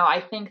that. I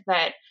think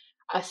that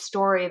a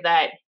story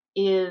that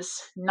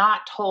is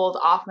not told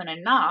often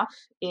enough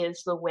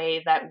is the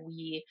way that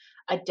we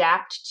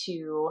adapt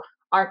to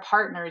our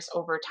partners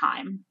over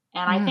time.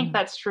 And I think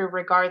that's true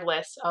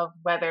regardless of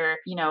whether,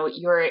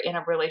 you're in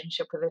a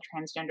relationship with a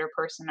transgender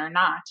person or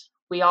not.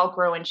 We all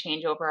grow and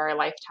change over our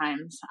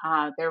lifetimes.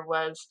 I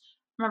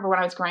remember when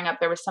I was growing up,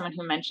 there was someone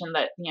who mentioned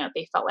that,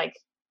 they felt like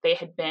they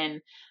had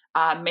been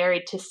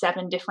married to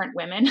 7 different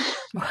women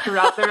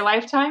throughout their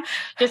lifetime,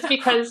 just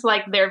because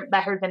there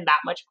had been that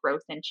much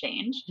growth and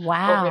change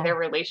over their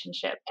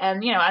relationship.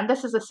 And, and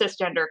this is a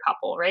cisgender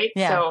couple, right?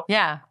 Yeah. So,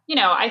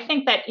 I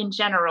think that in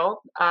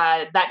general,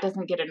 that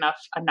doesn't get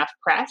enough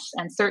press.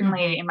 And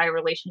certainly in my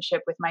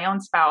relationship with my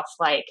own spouse,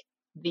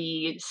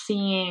 the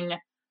seeing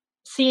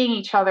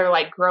each other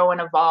grow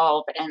and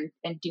evolve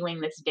and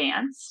doing this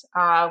dance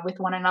with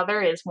one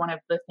another is one of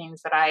the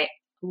things that I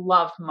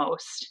love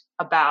most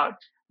about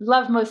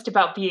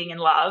being in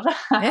love.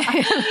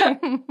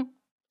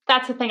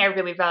 That's the thing I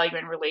really value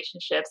in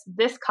relationships.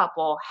 This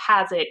couple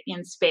has it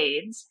in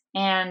spades,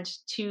 and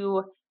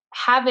to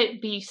have it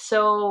be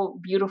so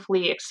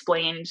beautifully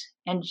explained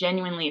and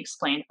genuinely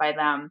explained by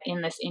them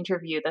in this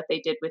interview that they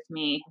did with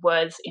me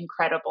was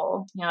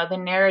incredible. The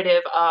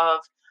narrative of,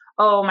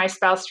 oh, my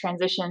spouse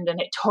transitioned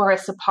and it tore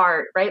us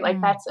apart, right?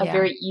 That's a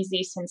very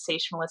easy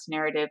sensationalist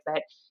narrative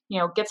that,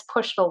 gets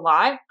pushed a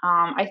lot.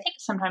 I think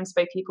sometimes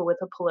by people with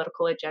a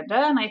political agenda,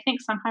 and I think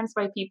sometimes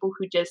by people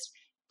who just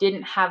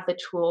didn't have the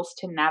tools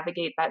to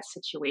navigate that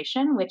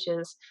situation, which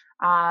is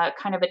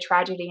kind of a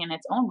tragedy in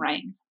its own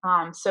right.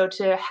 So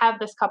to have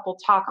this couple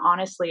talk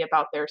honestly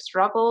about their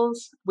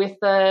struggles with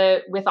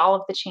all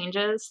of the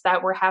changes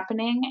that were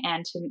happening,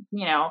 and to,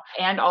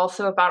 and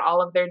also about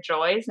all of their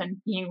joys and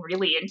being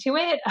really into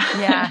it.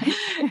 Yeah.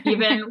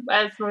 Even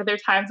as were there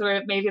times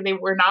where maybe they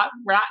were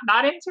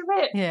not into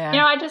it. Yeah.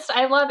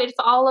 I love it. It's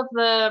all of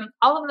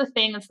the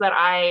things that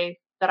I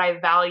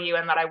value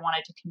and that I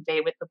wanted to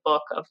convey with the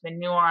book, of the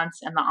nuance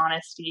and the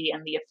honesty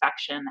and the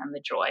affection and the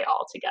joy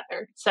all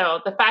together. So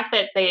the fact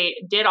that they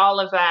did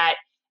all of that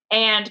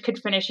and could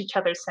finish each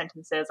other's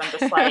sentences, I'm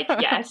just like,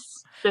 yes,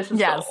 this is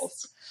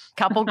goals.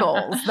 Couple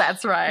goals.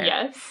 That's right.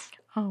 Yes.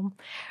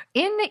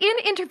 In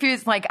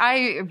interviews,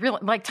 I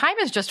really time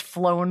has just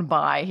flown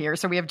by here,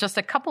 so we have just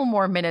a couple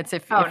more minutes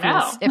if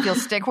you'll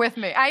stick with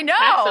me. I know,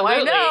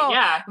 absolutely. I know.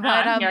 Yeah,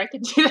 but, here I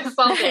could do this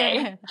all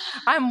day.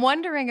 I'm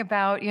wondering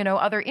about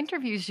other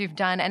interviews you've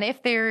done, and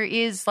if there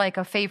is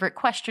a favorite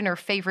question or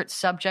favorite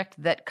subject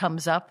that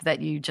comes up that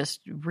you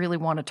just really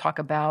want to talk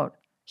about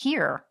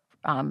here,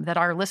 that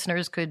our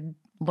listeners could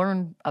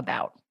learn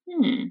about.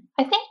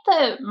 I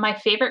think my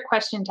favorite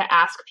question to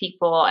ask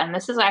people, and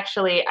this is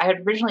actually, I had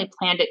originally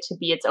planned it to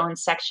be its own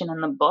section in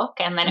the book,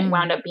 and then it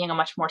wound up being a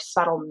much more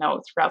subtle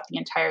note throughout the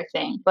entire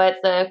thing. But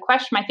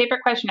my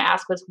favorite question to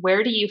ask was,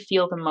 where do you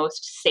feel the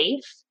most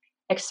safe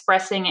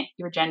expressing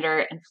your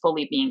gender and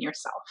fully being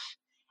yourself?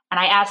 And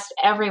I asked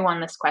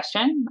everyone this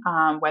question,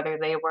 whether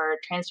they were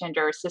transgender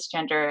or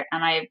cisgender,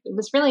 and it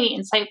was really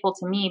insightful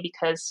to me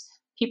because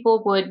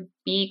people would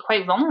be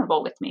quite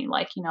vulnerable with me.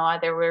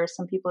 There were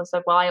some people who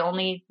said, well, I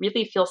only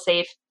really feel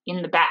safe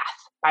in the bath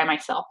by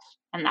myself,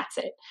 and that's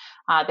it.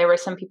 There were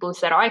some people who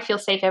said, oh, I feel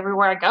safe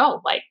everywhere I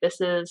go. This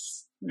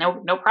is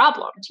no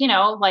problem.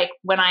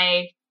 When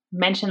I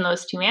mention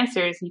those two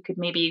answers, you could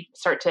maybe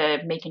start to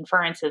make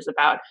inferences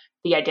about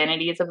the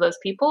identities of those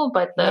people.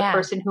 But the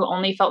person who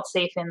only felt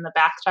safe in the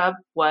bathtub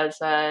was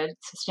a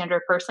cisgender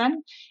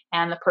person,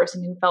 and the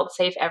person who felt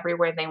safe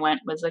everywhere they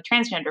went was a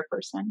transgender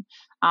person.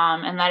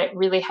 And that it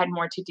really had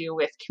more to do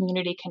with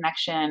community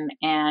connection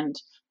and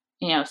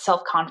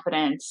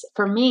self-confidence.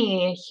 For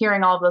me,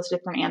 hearing all of those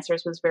different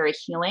answers was very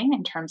healing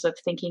in terms of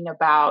thinking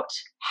about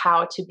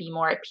how to be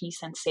more at peace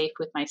and safe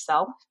with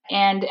myself.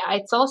 And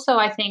it's also,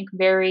 I think,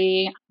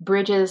 very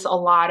bridges a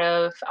lot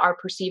of our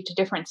perceived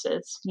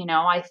differences.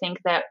 I think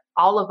that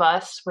all of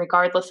us,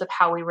 regardless of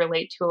how we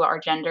relate to our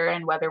gender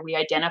and whether we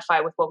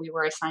identify with what we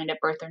were assigned at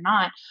birth or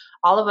not,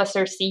 all of us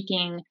are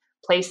seeking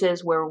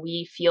places where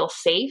we feel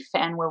safe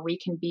and where we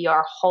can be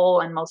our whole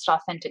and most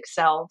authentic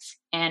selves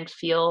and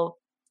feel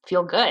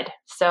good.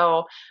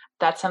 So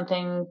that's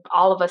something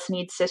all of us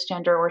need,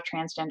 cisgender or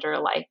transgender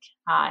alike.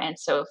 And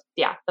so,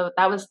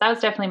 that was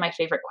definitely my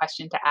favorite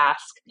question to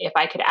ask. If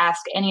I could ask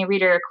any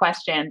reader a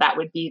question, that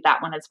would be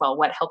that one as well.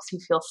 What helps you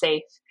feel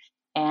safe?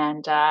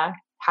 And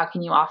how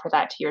can you offer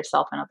that to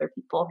yourself and other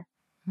people?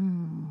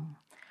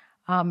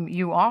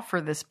 You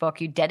offer this book,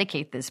 you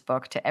dedicate this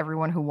book to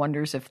everyone who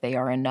wonders if they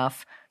are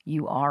enough.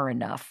 You are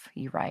enough,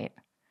 you write.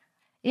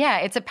 Yeah,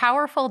 it's a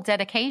powerful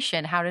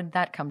dedication. How did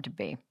that come to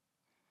be?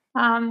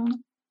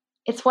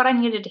 It's what I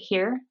needed to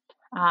hear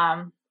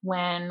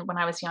when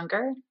I was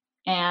younger,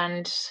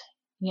 and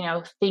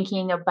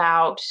thinking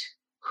about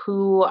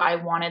who I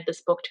wanted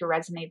this book to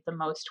resonate the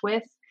most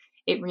with.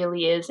 it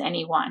really is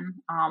anyone,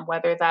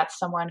 whether that's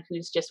someone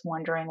who's just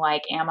wondering,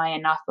 like, am I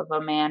enough of a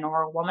man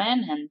or a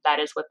woman? And that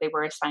is what they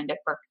were assigned at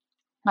birth.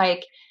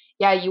 Like,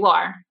 yeah, you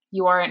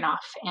are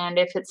enough. And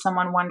if it's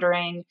someone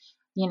wondering,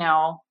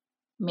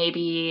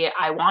 maybe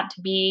I want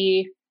to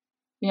be,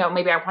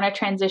 maybe I want to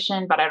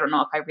transition, but I don't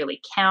know if I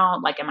really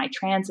count. Like, am I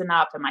trans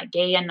enough? Am I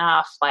gay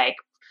enough? Like,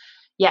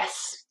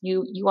 yes,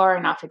 you are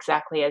enough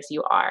exactly as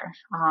you are.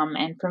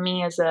 And for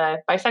me, as a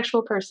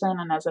bisexual person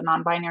and as a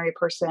non-binary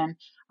person,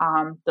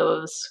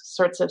 those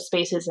sorts of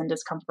spaces and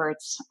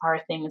discomforts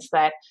are things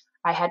that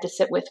I had to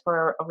sit with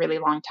for a really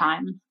long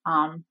time.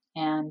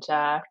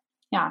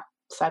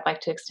 So I'd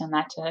like to extend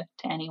that to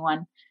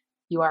anyone.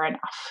 You are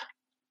enough.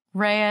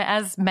 Rhea,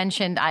 as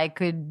mentioned,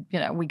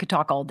 we could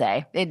talk all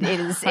day. It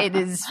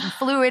is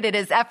fluid. It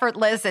is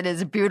effortless. It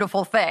is a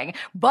beautiful thing.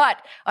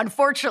 But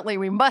unfortunately,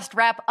 we must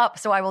wrap up.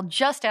 So I will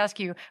just ask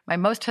you my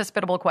most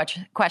hospitable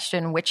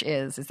question, which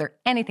is there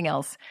anything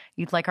else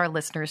you'd like our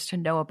listeners to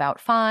know about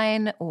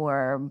Fine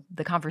or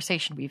the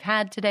conversation we've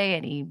had today?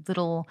 Any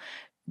little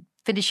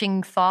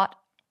finishing thought?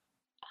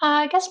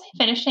 I guess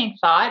my finishing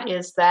thought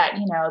is that,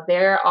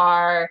 there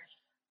are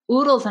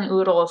oodles and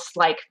oodles,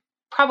 like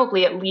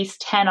probably at least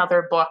 10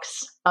 other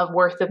books of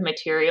worth of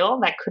material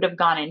that could have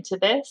gone into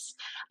this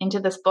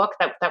book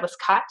that was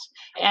cut.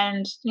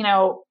 And,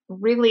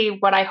 really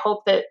what I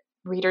hope that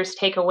readers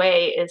take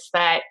away is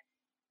that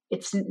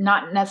it's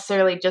not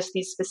necessarily just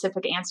these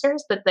specific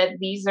answers, but that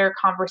these are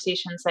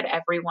conversations that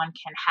everyone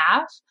can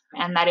have.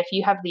 And that if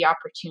you have the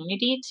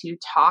opportunity to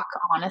talk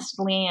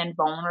honestly and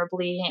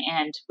vulnerably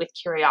and with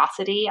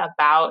curiosity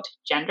about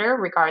gender,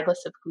 regardless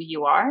of who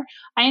you are,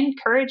 I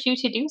encourage you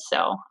to do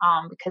so,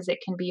 because it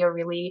can be a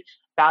really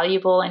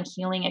valuable and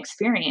healing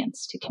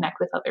experience to connect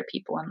with other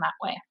people in that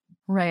way.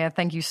 Rhea,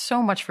 thank you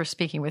so much for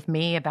speaking with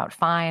me about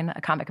Fine,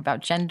 a comic about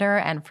gender,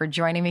 and for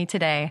joining me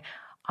today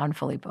on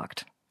Fully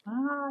Booked.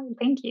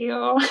 Thank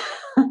you.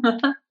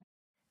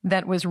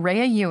 That was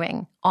Rhea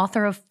Ewing,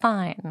 author of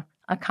Fine,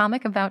 a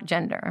comic about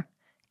gender,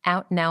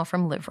 out now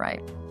from Live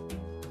Right.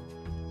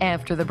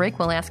 After the break,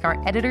 we'll ask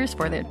our editors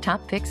for their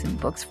top picks and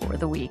books for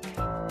the week.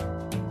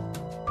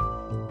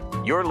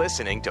 You're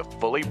listening to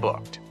Fully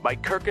Booked by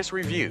Kirkus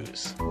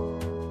Reviews.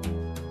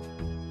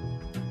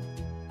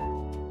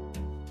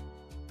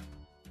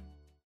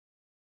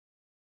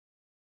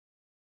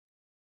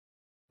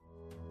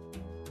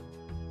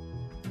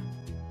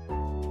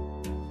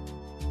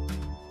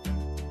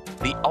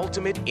 The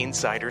ultimate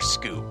insider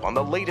scoop on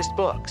the latest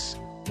books,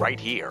 right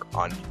here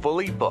on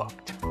Fully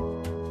Booked.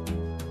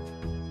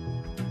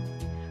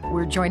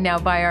 We're joined now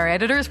by our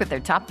editors with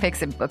their top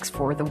picks and books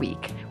for the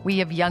week. We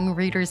have Young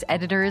Readers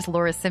editors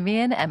Laura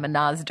Simeon and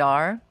Manaz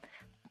Dar,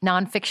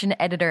 nonfiction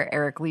editor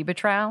Eric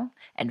Liebetrau,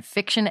 and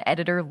fiction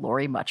editor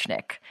Lori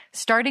Muchnick.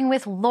 Starting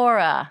with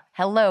Laura.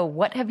 Hello,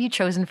 what have you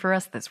chosen for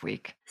us this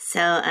week?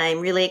 So I'm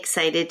really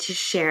excited to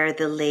share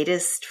the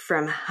latest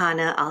from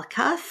Hannah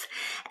Alkaf,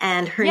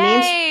 and her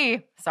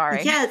name's...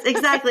 Sorry. Yes,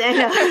 exactly. I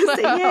know.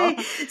 So,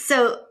 yay.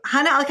 So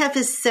Hannah Alkaf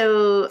is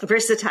so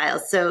versatile.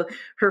 So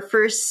her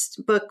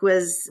first book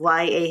was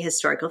YA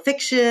historical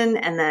fiction,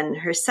 and then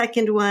her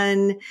second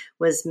one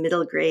was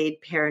middle grade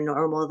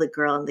paranormal, The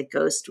Girl and the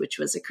Ghost, which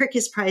was a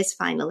Kirkus Prize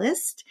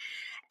finalist.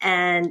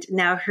 And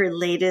now her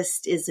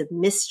latest is a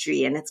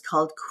mystery, and it's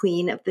called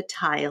Queen of the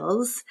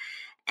Tiles.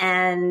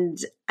 And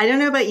I don't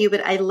know about you,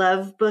 but I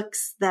love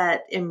books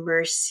that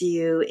immerse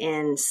you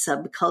in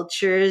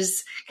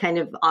subcultures, kind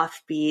of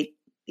offbeat,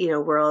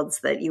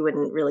 worlds that you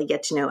wouldn't really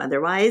get to know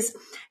otherwise.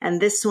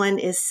 And this one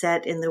is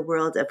set in the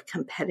world of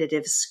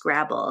competitive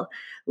Scrabble,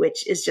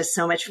 which is just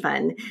so much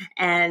fun.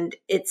 And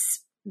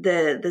it's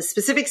the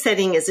specific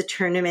setting is a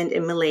tournament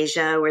in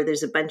Malaysia where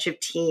there's a bunch of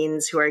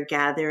teens who are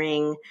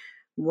gathering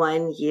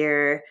 1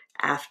 year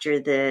after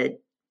the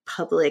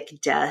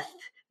public death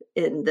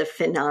in the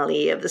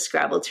finale of the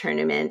Scrabble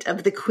tournament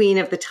of the Queen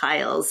of the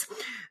Tiles,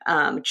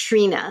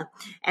 Trina.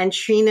 And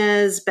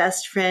Trina's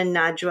best friend,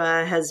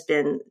 Najwa, has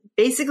been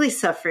basically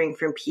suffering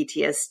from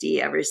PTSD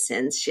ever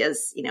since. She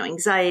has,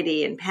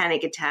 anxiety and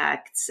panic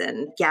attacks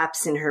and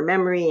gaps in her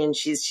memory, and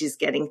she's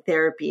getting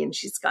therapy, and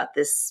she's got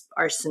this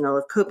arsenal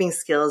of coping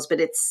skills. But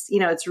it's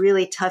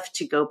really tough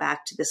to go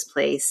back to this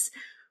place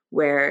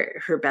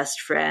where her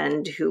best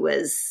friend, who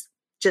was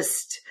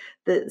just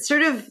the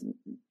sort of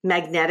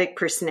magnetic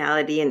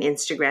personality and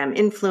Instagram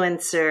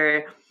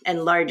influencer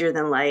and larger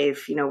than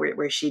life,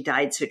 where she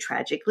died so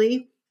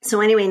tragically. So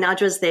anyway,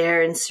 Najwa's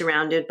there and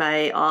surrounded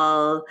by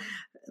all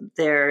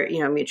their,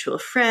 mutual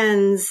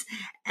friends.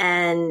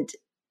 And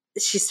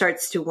she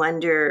starts to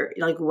wonder,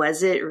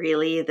 was it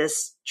really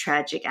this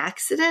tragic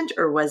accident,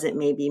 or was it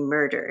maybe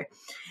murder?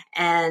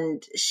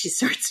 And she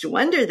starts to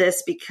wonder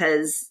this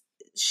because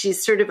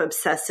she's sort of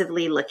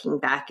obsessively looking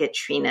back at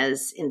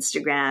Trina's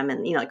Instagram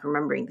and,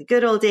 remembering the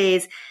good old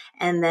days.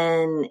 And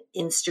then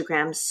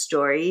Instagram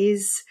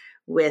stories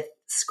with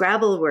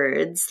Scrabble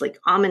words, like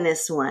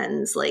ominous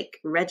ones, like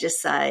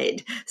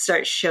regicide,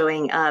 start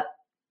showing up,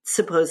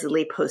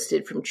 supposedly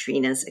posted from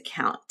Trina's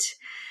account.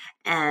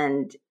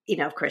 And,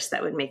 of course,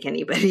 that would make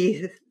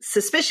anybody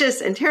suspicious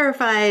and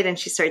terrified. And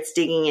she starts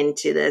digging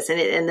into this,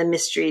 and the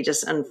mystery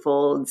just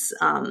unfolds,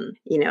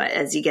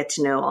 as you get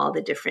to know all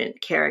the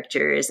different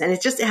characters. And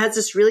it has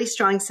this really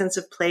strong sense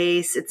of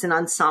place. It's an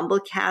ensemble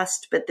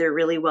cast, but they're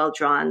really well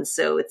drawn.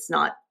 So it's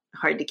not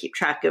hard to keep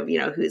track of,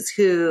 who's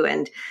who.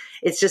 And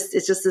it's just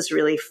this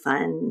really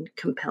fun,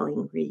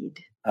 compelling read.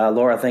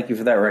 Laura, thank you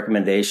for that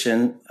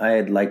recommendation.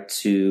 I'd like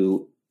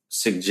to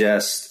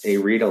suggest a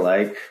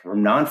read-alike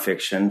from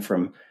nonfiction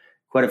from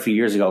quite a few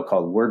years ago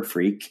called Word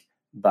Freak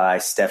by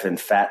Stefan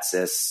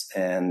Fatsis.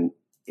 And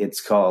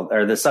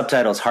the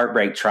subtitle is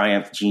Heartbreak,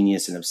 Triumph,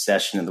 Genius, and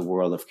Obsession in the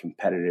World of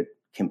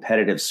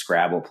Competitive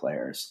Scrabble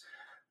Players.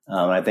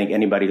 I think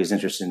anybody who's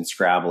interested in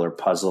Scrabble or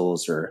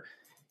puzzles or,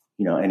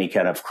 any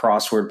kind of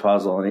crossword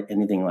puzzle,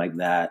 anything like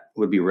that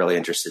would be really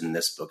interested in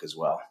this book as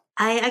well.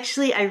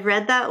 I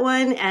read that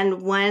one,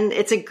 and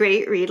it's a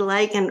great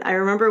read-alike. And I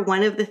remember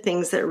one of the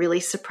things that really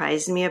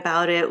surprised me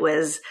about it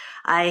was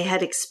I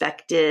had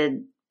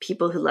expected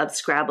people who love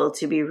Scrabble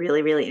to be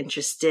really, really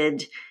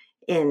interested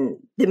in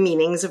the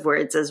meanings of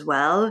words as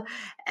well.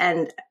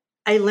 And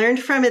I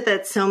learned from it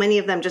that so many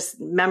of them just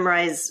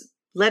memorize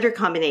letter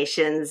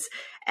combinations.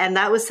 And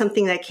that was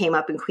something that came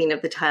up in Queen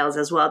of the Tiles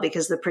as well,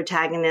 because the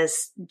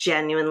protagonist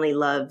genuinely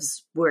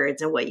loves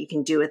words and what you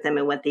can do with them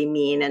and what they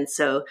mean. And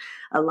so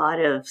a lot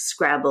of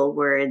Scrabble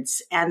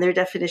words and their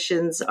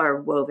definitions are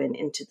woven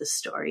into the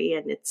story.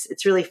 And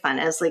it's really fun.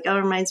 I was like, it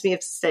reminds me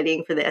of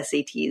studying for the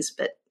SATs,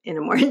 but in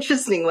a more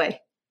interesting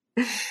way.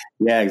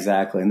 Yeah,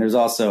 exactly. And there's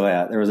also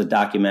there was a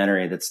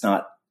documentary that's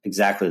not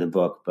exactly the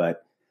book,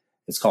 but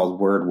it's called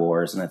Word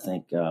Wars. And I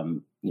think,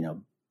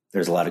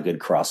 there's a lot of good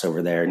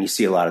crossover there, and you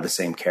see a lot of the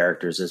same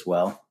characters as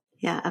well.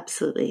 Yeah,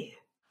 absolutely.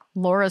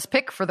 Laura's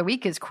pick for the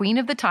week is Queen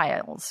of the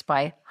Tiles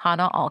by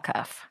Hannah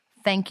Alkaf.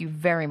 Thank you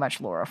very much,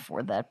 Laura,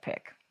 for that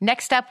pick.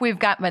 Next up, we've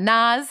got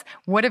Manaz.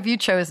 What have you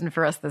chosen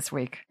for us this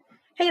week?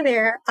 Hey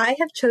there. I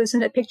have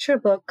chosen a picture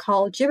book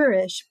called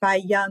Gibberish by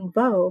Young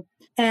Vo.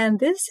 And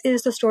this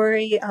is the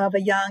story of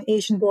a young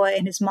Asian boy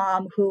and his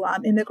mom who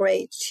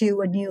immigrate to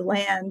a new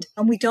land.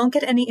 And we don't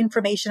get any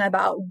information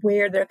about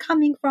where they're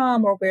coming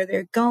from or where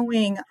they're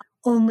going,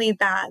 only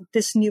that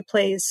this new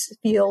place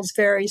feels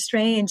very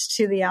strange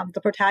to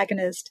the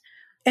protagonist.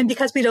 And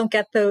because we don't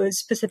get those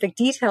specific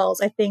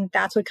details, I think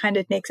that's what kind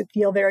of makes it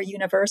feel very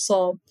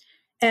universal.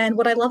 And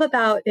what I love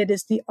about it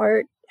is the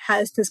art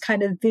has this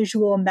kind of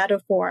visual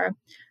metaphor.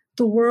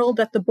 The world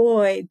that the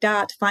boy,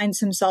 Dat, finds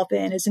himself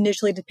in is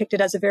initially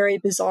depicted as a very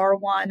bizarre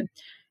one.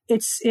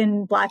 It's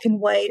in black and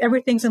white.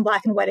 Everything's in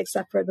black and white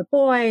except for the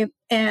boy.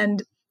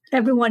 And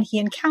everyone he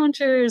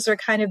encounters are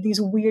kind of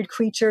these weird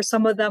creatures.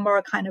 Some of them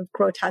are kind of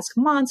grotesque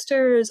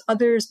monsters.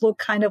 Others look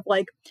kind of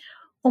like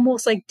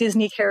almost like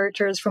Disney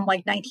characters from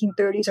like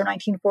 1930s or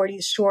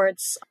 1940s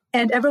shorts.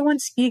 And everyone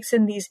speaks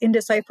in these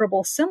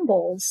indecipherable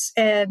symbols.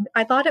 And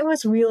I thought it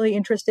was really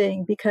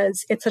interesting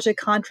because it's such a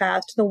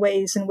contrast to the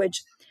ways in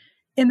which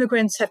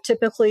immigrants have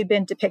typically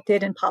been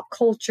depicted in pop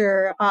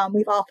culture.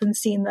 We've often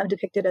seen them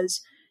depicted as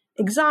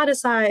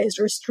exoticized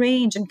or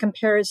strange in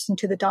comparison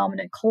to the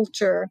dominant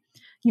culture.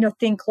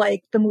 Think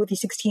like the movie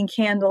 16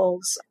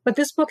 Candles. But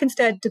this book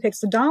instead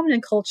depicts the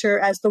dominant culture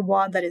as the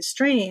one that is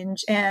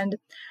strange. And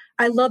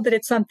I love that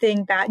it's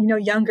something that,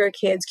 younger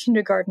kids,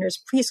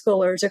 kindergartners,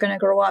 preschoolers are going to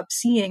grow up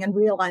seeing and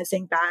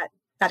realizing that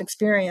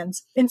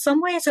experience. In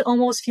some ways, it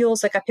almost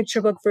feels like a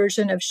picture book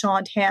version of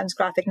Sean Tan's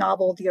graphic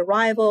novel, The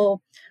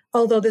Arrival,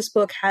 although this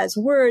book has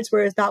words,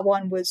 whereas that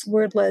one was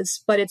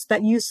wordless. But it's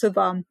that use of,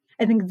 I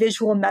think,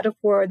 visual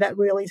metaphor that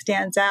really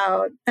stands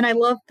out. And I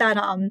love that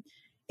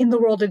in the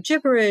world of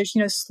Gibberish,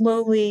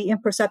 slowly,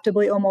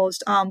 imperceptibly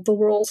almost, the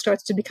world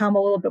starts to become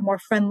a little bit more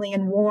friendly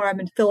and warm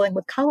and filling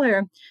with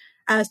color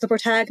as the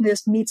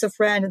protagonist meets a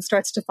friend and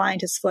starts to find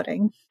his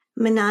footing.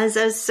 Manaz,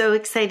 I was so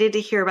excited to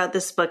hear about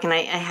this book, and I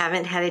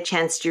haven't had a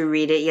chance to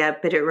read it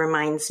yet, but it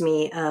reminds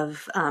me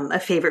of a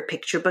favorite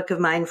picture book of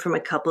mine from a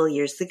couple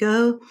years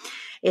ago.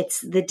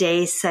 It's The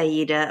Day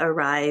Saida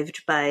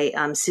Arrived by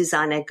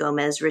Susana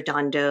Gomez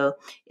Redondo,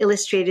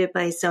 illustrated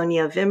by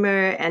Sonia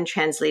Wimmer and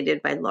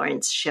translated by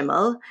Lawrence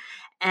Schimmel.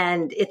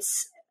 And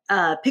it's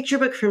a picture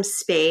book from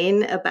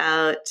Spain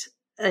about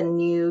a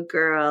new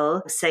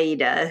girl,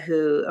 Saida,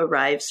 who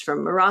arrives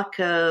from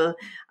Morocco,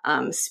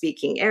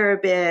 speaking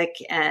Arabic,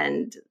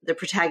 and the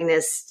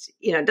protagonist,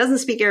 doesn't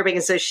speak Arabic.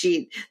 And so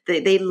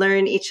they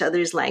learn each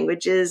other's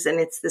languages,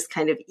 and it's this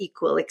kind of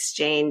equal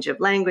exchange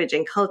of language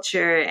and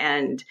culture.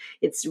 And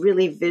it's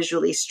really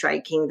visually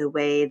striking the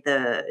way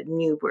the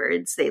new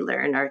words they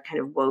learn are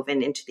kind of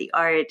woven into the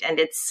art. And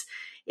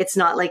it's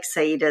not like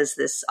Saida's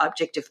this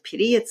object of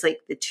pity. It's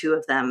like the two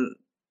of them,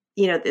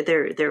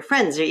 they're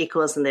friends, they're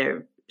equals, and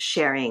they're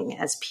sharing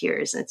as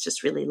peers. And it's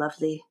just really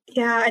lovely.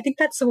 Yeah, I think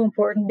that's so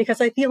important because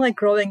I feel like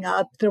growing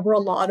up, there were a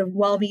lot of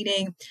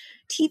well-meaning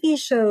TV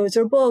shows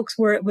or books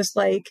where it was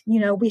like,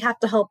 we have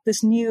to help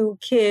this new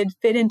kid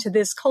fit into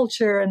this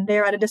culture and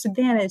they're at a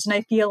disadvantage. And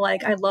I feel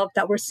like I love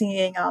that we're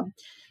seeing,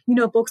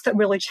 books that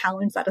really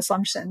challenge that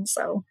assumption.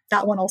 So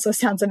that one also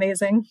sounds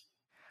amazing.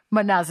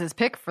 Manaz's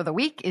pick for the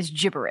week is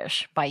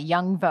Gibberish by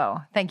Young Vo.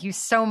 Thank you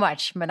so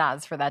much,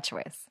 Manaz, for that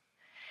choice.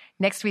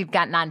 Next, we've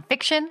got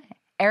nonfiction.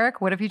 Eric,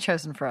 what have you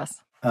chosen for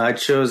us? I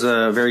chose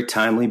a very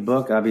timely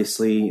book.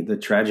 Obviously, the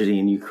tragedy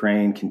in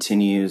Ukraine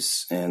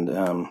continues and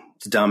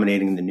it's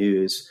dominating the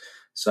news.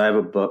 So I have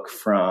a book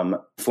from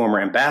former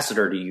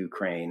ambassador to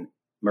Ukraine,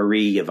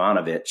 Marie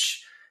Yovanovitch,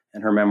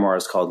 and her memoir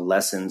is called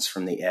Lessons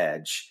from the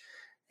Edge.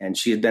 And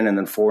she had been in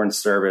the foreign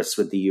service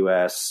with the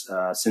U.S.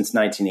 Since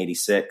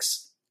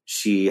 1986.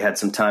 She had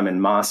some time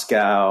in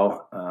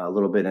Moscow, a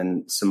little bit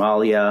in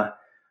Somalia,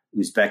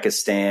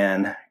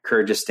 Uzbekistan,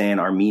 Kyrgyzstan,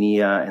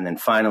 Armenia, and then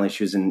finally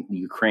she was in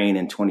Ukraine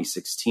in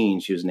 2016.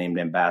 She was named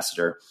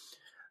ambassador.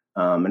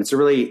 And it's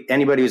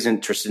anybody who's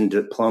interested in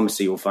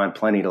diplomacy will find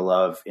plenty to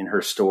love in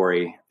her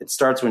story. It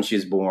starts when she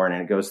was born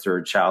and it goes through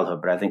her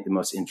childhood, but I think the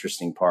most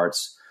interesting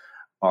parts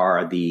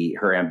are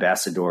her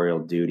ambassadorial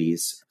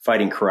duties,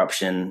 fighting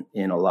corruption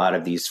in a lot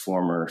of these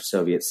former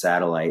Soviet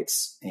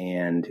satellites.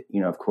 And,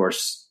 of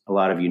course, a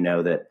lot of you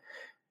know that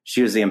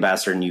she was the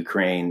ambassador in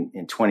Ukraine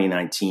in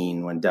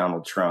 2019 when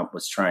Donald Trump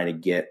was trying to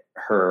get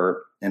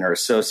her and her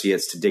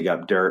associates to dig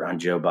up dirt on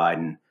Joe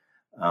Biden.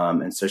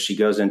 And so she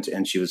goes into,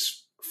 and she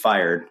was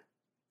fired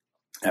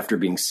after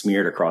being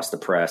smeared across the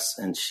press.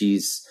 And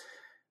she's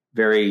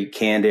very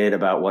candid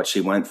about what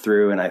she went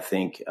through. And I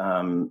think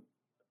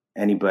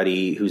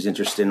anybody who's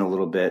interested in a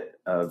little bit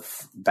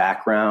of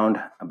background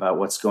about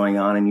what's going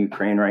on in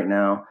Ukraine right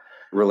now,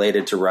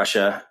 related to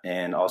Russia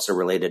and also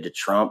related to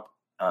Trump,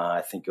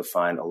 I think you'll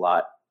find a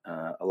lot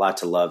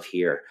to love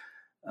here.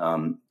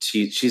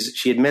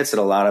 She admits that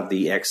a lot of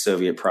the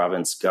ex-Soviet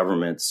province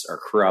governments are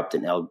corrupt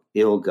and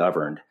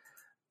ill-governed,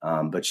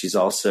 but she's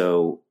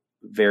also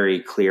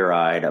very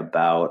clear-eyed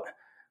about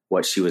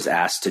what she was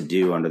asked to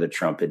do under the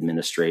Trump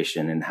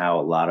administration and how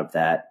a lot of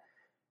that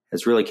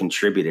has really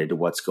contributed to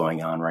what's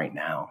going on right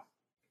now.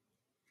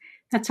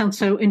 That sounds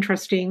so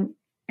interesting,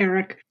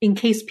 Eric. In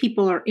case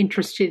people are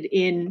interested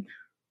in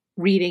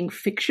reading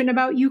fiction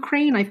about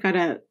Ukraine, I've got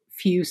a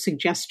few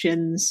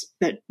suggestions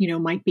that,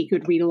 might be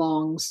good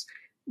read-alongs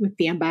with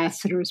the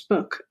ambassador's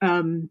book.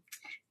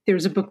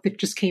 There's a book that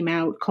just came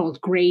out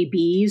called Gray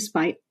Bees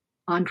by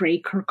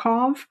Andrei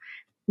Kurkov,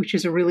 which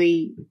is a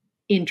really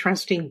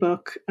interesting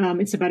book.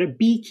 It's about a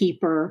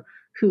beekeeper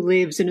who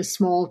lives in a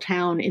small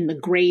town in the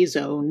gray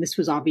zone. This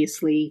was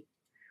obviously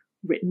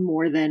written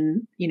more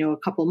than, a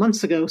couple of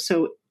months ago.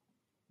 So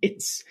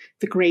it's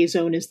the gray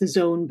zone is the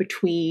zone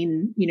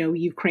between,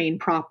 Ukraine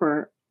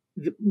proper,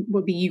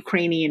 the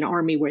Ukrainian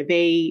army where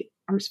they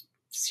are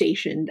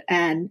stationed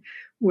and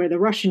where the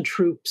Russian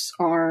troops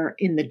are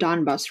in the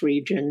Donbas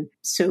region.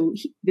 So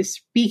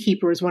this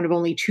beekeeper is one of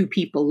only two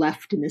people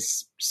left in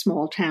this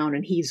small town,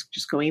 and he's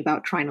just going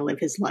about trying to live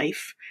his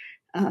life.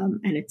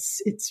 And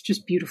it's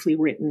just beautifully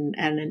written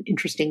and an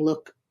interesting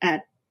look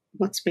at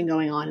what's been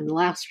going on in the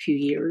last few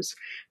years.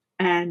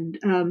 And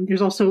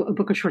there's also a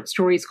book of short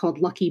stories called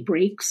Lucky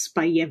Breaks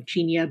by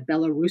Yevgenia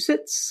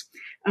Belarusets,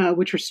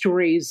 which are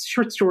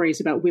short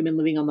stories about women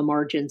living on the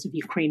margins of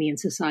Ukrainian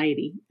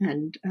society.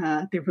 And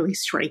they're really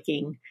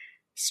striking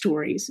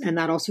stories. And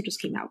that also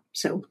just came out.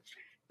 So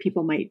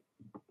people might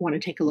want to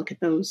take a look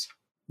at those.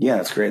 Yeah,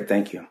 that's great.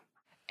 Thank you.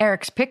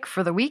 Eric's pick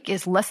for the week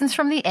is Lessons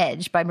from the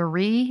Edge by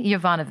Marie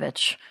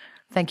Yovanovitch.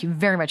 Thank you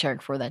very much,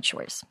 Eric, for that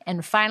choice.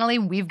 And finally,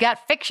 we've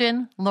got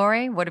fiction.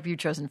 Lori, what have you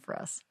chosen for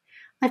us?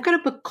 I've got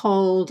a book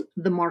called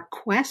The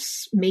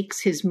Marquess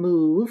Makes His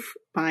Move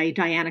by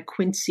Diana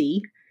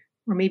Quincy,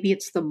 or maybe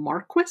it's The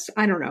Marquess.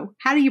 I don't know.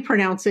 How do you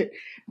pronounce it?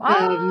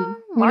 One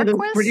of those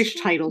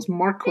British titles,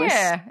 Marquess.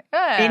 Yeah.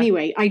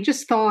 Anyway, I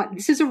just thought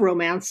this is a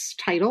romance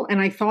title,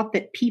 and I thought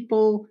that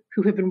people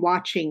who have been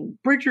watching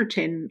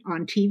Bridgerton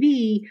on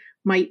TV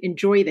might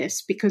enjoy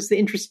this because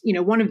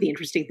one of the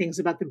interesting things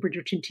about the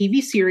Bridgerton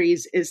TV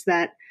series is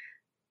that,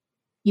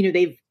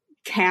 they've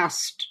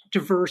cast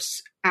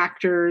diverse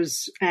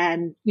actors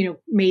and,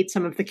 made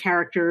some of the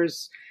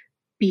characters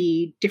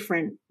be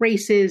different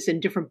races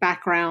and different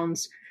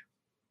backgrounds.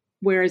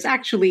 Whereas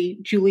actually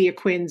Julia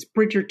Quinn's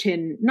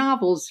Bridgerton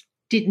novels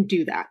didn't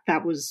do that.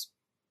 That was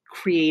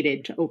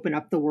created to open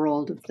up the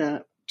world of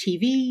the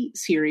TV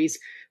series.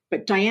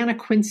 But Diana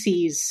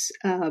Quincy's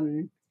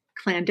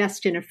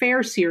Clandestine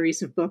Affair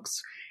series of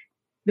books,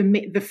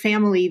 the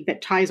family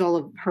that ties all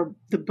of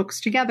the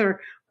books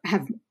together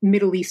have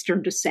Middle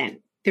Eastern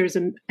descent. There's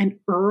an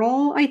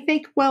earl, I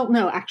think. Well,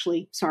 no,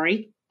 actually,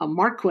 sorry, a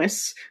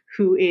marquis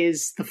who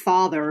is the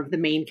father of the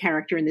main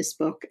character in this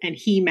book. And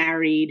he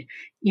married,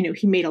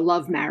 he made a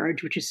love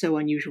marriage, which is so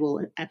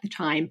unusual at the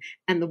time.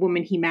 And the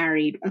woman he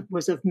married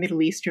was of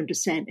Middle Eastern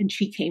descent. And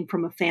she came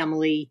from a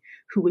family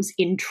who was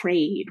in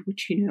trade,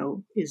 which,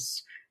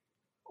 is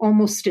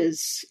almost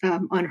as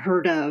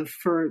unheard of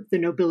for the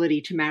nobility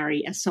to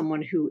marry as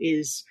someone who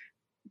is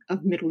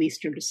of Middle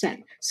Eastern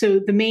descent. So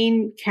the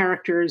main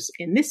characters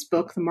in this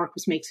book, The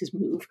Marquess Makes His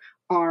Move,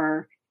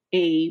 are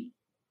a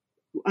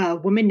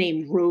woman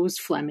named Rose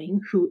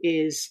Fleming, who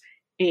is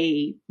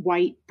a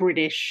white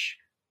British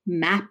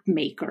map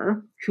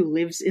maker who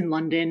lives in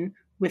London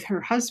with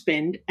her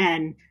husband.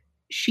 And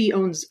she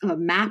owns a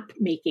map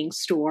making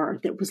store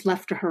that was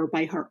left to her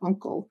by her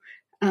uncle.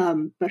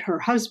 But her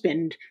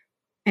husband,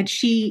 and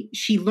she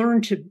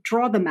learned to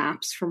draw the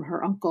maps from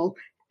her uncle,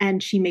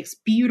 and she makes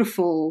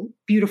beautiful,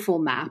 beautiful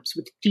maps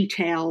with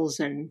details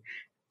and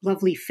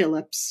lovely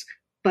Phillips.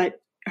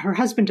 But her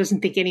husband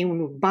doesn't think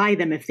anyone would buy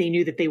them if they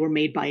knew that they were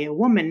made by a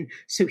woman.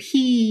 So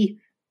he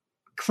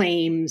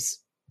claims,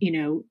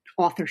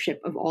 authorship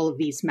of all of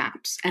these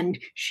maps. And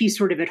she's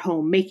sort of at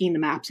home making the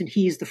maps, and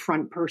he's the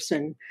front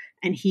person,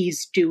 and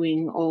he's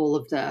doing all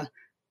of the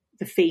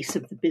face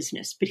of the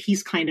business. But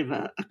he's kind of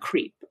a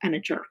creep and a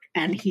jerk.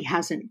 And he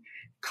hasn't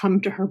come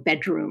to her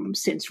bedroom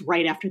since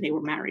right after they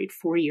were married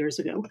 4 years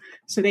ago.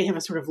 So they have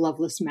a sort of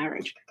loveless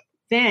marriage.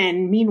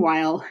 Then,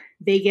 meanwhile,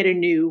 they get a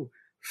new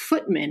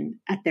footman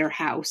at their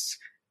house,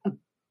 a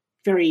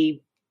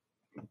very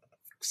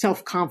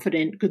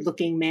self-confident,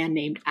 good-looking man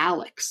named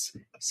Alex.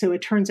 So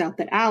it turns out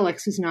that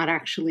Alex is not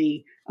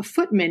actually a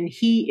footman.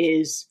 He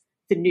is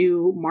the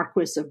new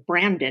Marquis of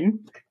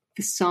Brandon,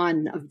 the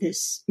son of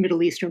this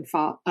Middle Eastern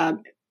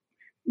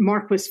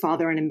Marquis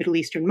father and a Middle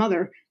Eastern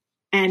mother.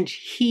 And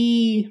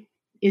he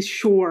is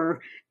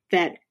sure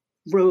that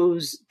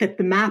that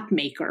the map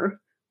maker,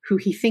 who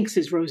he thinks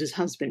is Rose's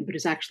husband, but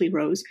is actually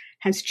Rose,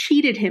 has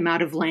cheated him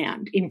out of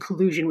land in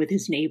collusion with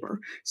his neighbor.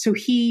 So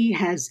he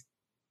has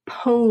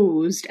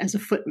posed as a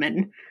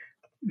footman,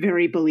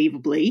 very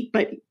believably,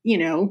 but,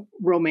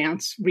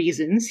 romance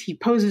reasons. He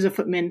poses a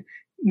footman,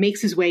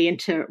 makes his way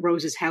into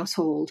Rose's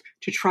household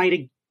to try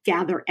to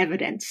gather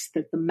evidence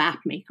that the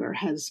map maker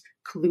has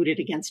colluded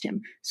against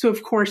him. So,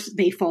 of course,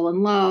 they fall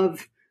in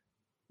love.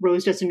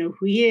 Rose doesn't know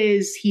who he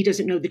is. He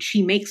doesn't know that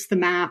she makes the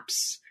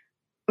maps.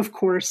 Of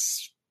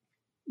course,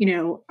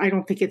 I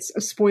don't think it's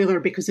a spoiler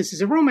because this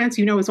is a romance.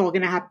 It's all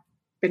going to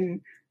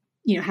happen,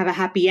 have a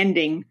happy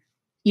ending.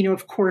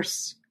 Of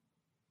course,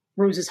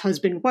 Rose's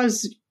husband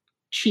was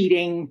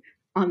cheating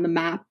on the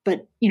map,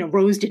 but,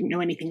 Rose didn't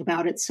know anything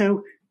about it.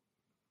 So,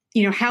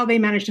 how they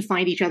managed to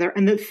find each other.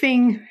 And the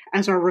thing,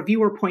 as our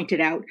reviewer pointed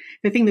out,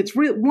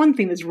 one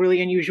thing that's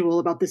really unusual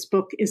about this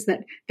book is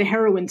that the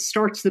heroine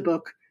starts the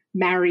book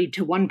married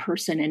to one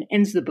person and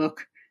ends the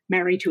book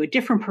married to a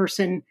different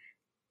person.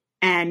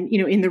 And,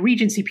 in the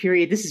Regency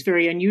period, this is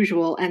very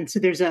unusual. And so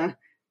there's a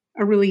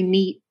really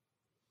neat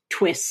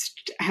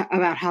twist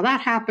about how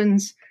that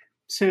happens.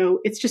 So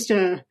it's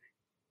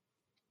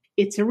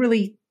a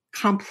really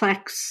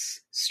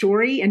complex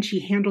story, and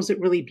she handles it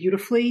really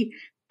beautifully.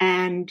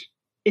 And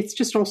it's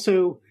just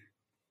also,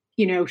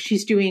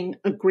 she's doing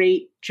a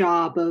great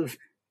job of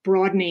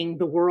broadening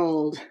the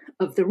world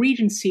of the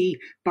Regency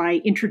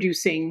by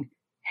introducing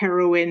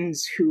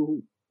heroines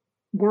who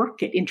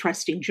work at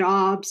interesting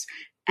jobs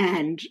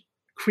and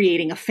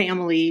creating a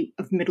family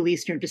of Middle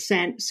Eastern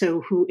descent,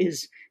 so who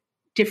is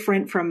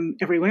different from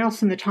everyone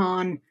else in the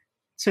town.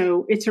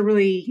 So it's a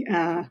really,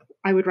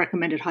 I would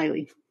recommend it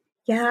highly.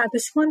 Yeah,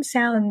 this one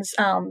sounds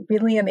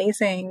really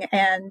amazing.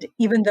 And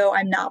even though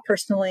I'm not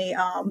personally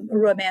a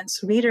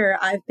romance reader,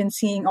 I've been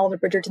seeing all the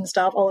Bridgerton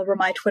stuff all over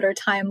my Twitter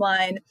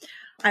timeline.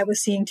 I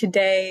was seeing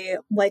today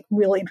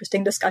really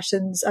interesting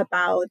discussions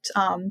about,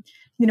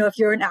 if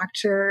you're an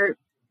actor,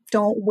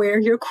 don't wear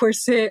your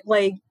corset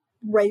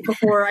right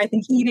before, I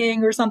think,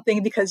 eating or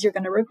something, because you're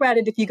going to regret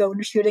it if you go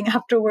into shooting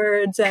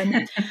afterwards.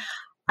 And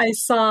I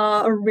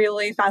saw a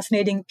really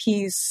fascinating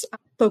piece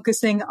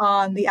focusing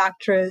on the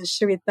actress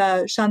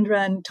Sharita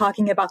Chandran,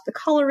 talking about the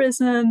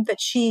colorism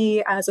that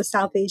she, as a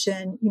South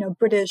Asian,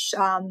 British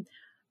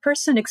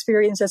person,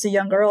 experienced as a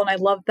young girl. And I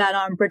love that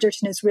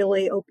Bridgerton is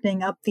really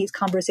opening up these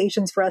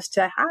conversations for us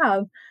to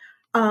have.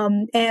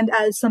 And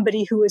as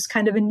somebody who is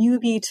kind of a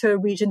newbie to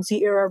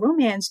Regency era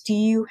romance, do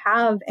you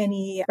have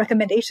any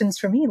recommendations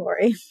for me,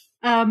 Lori?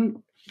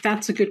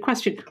 That's a good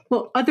question.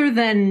 Well, other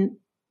than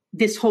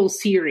this whole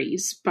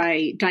series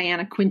by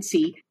Diana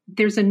Quincy,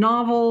 there's a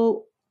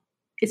novel.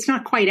 It's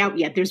not quite out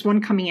yet. There's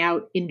one coming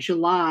out in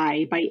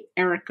July by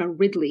Erica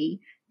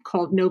Ridley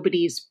called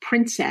Nobody's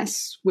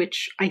Princess,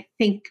 which I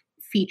think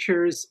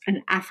features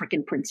an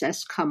African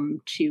princess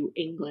come to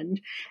England.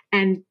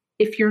 And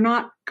if you're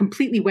not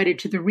completely wedded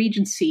to the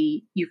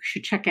Regency, you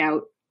should check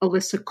out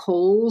Alyssa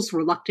Cole's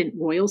Reluctant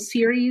Royal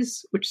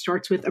series, which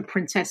starts with A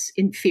Princess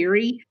in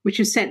Theory, which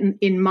is set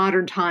in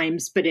modern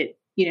times, but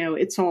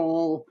it's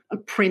all a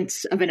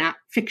prince of a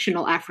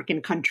fictional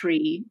African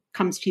country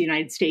comes to the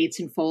United States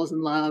and falls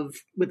in love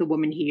with a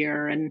woman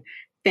here, and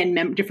then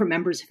different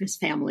members of his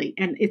family.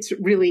 And it's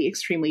really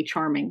extremely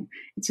charming.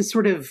 It's a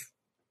sort of,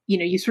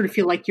 you sort of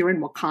feel like you're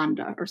in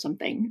Wakanda or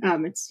something.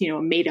 It's,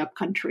 a made up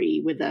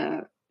country with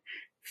a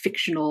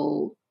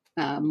fictional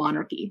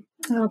monarchy.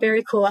 Oh,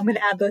 very cool. I'm going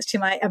to add those to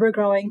my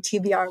ever-growing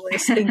TBR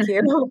list. Thank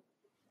you.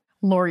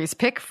 Lori's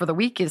pick for the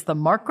week is The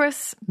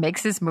Marquis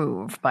Makes His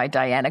Move by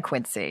Diana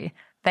Quincy.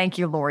 Thank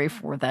you, Lori,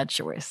 for that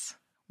choice.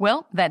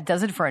 Well, that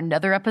does it for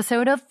another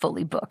episode of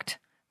Fully Booked.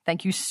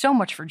 Thank you so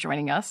much for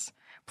joining us.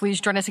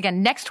 Please join us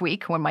again next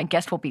week when my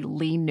guest will be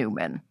Lee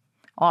Newman.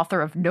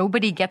 author of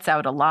Nobody Gets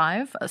Out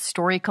Alive, a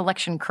story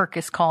collection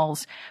Kirkus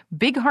calls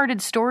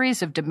big-hearted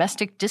stories of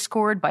domestic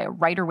discord by a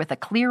writer with a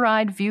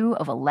clear-eyed view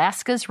of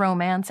Alaska's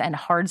romance and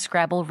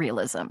hardscrabble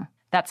realism.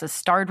 That's a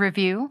starred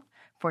review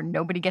for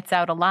Nobody Gets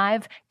Out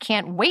Alive.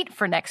 Can't wait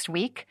for next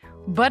week.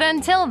 But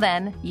until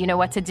then, you know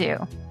what to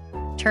do.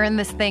 Turn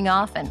this thing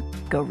off and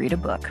go read a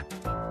book.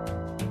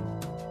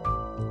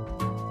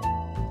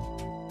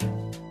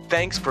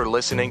 Thanks for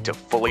listening to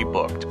Fully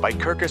Booked by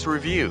Kirkus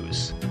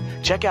Reviews.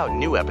 Check out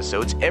new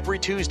episodes every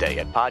Tuesday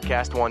at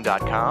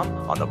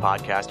podcastone.com, on the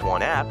Podcast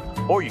One app,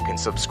 or you can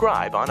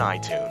subscribe on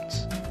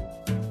iTunes.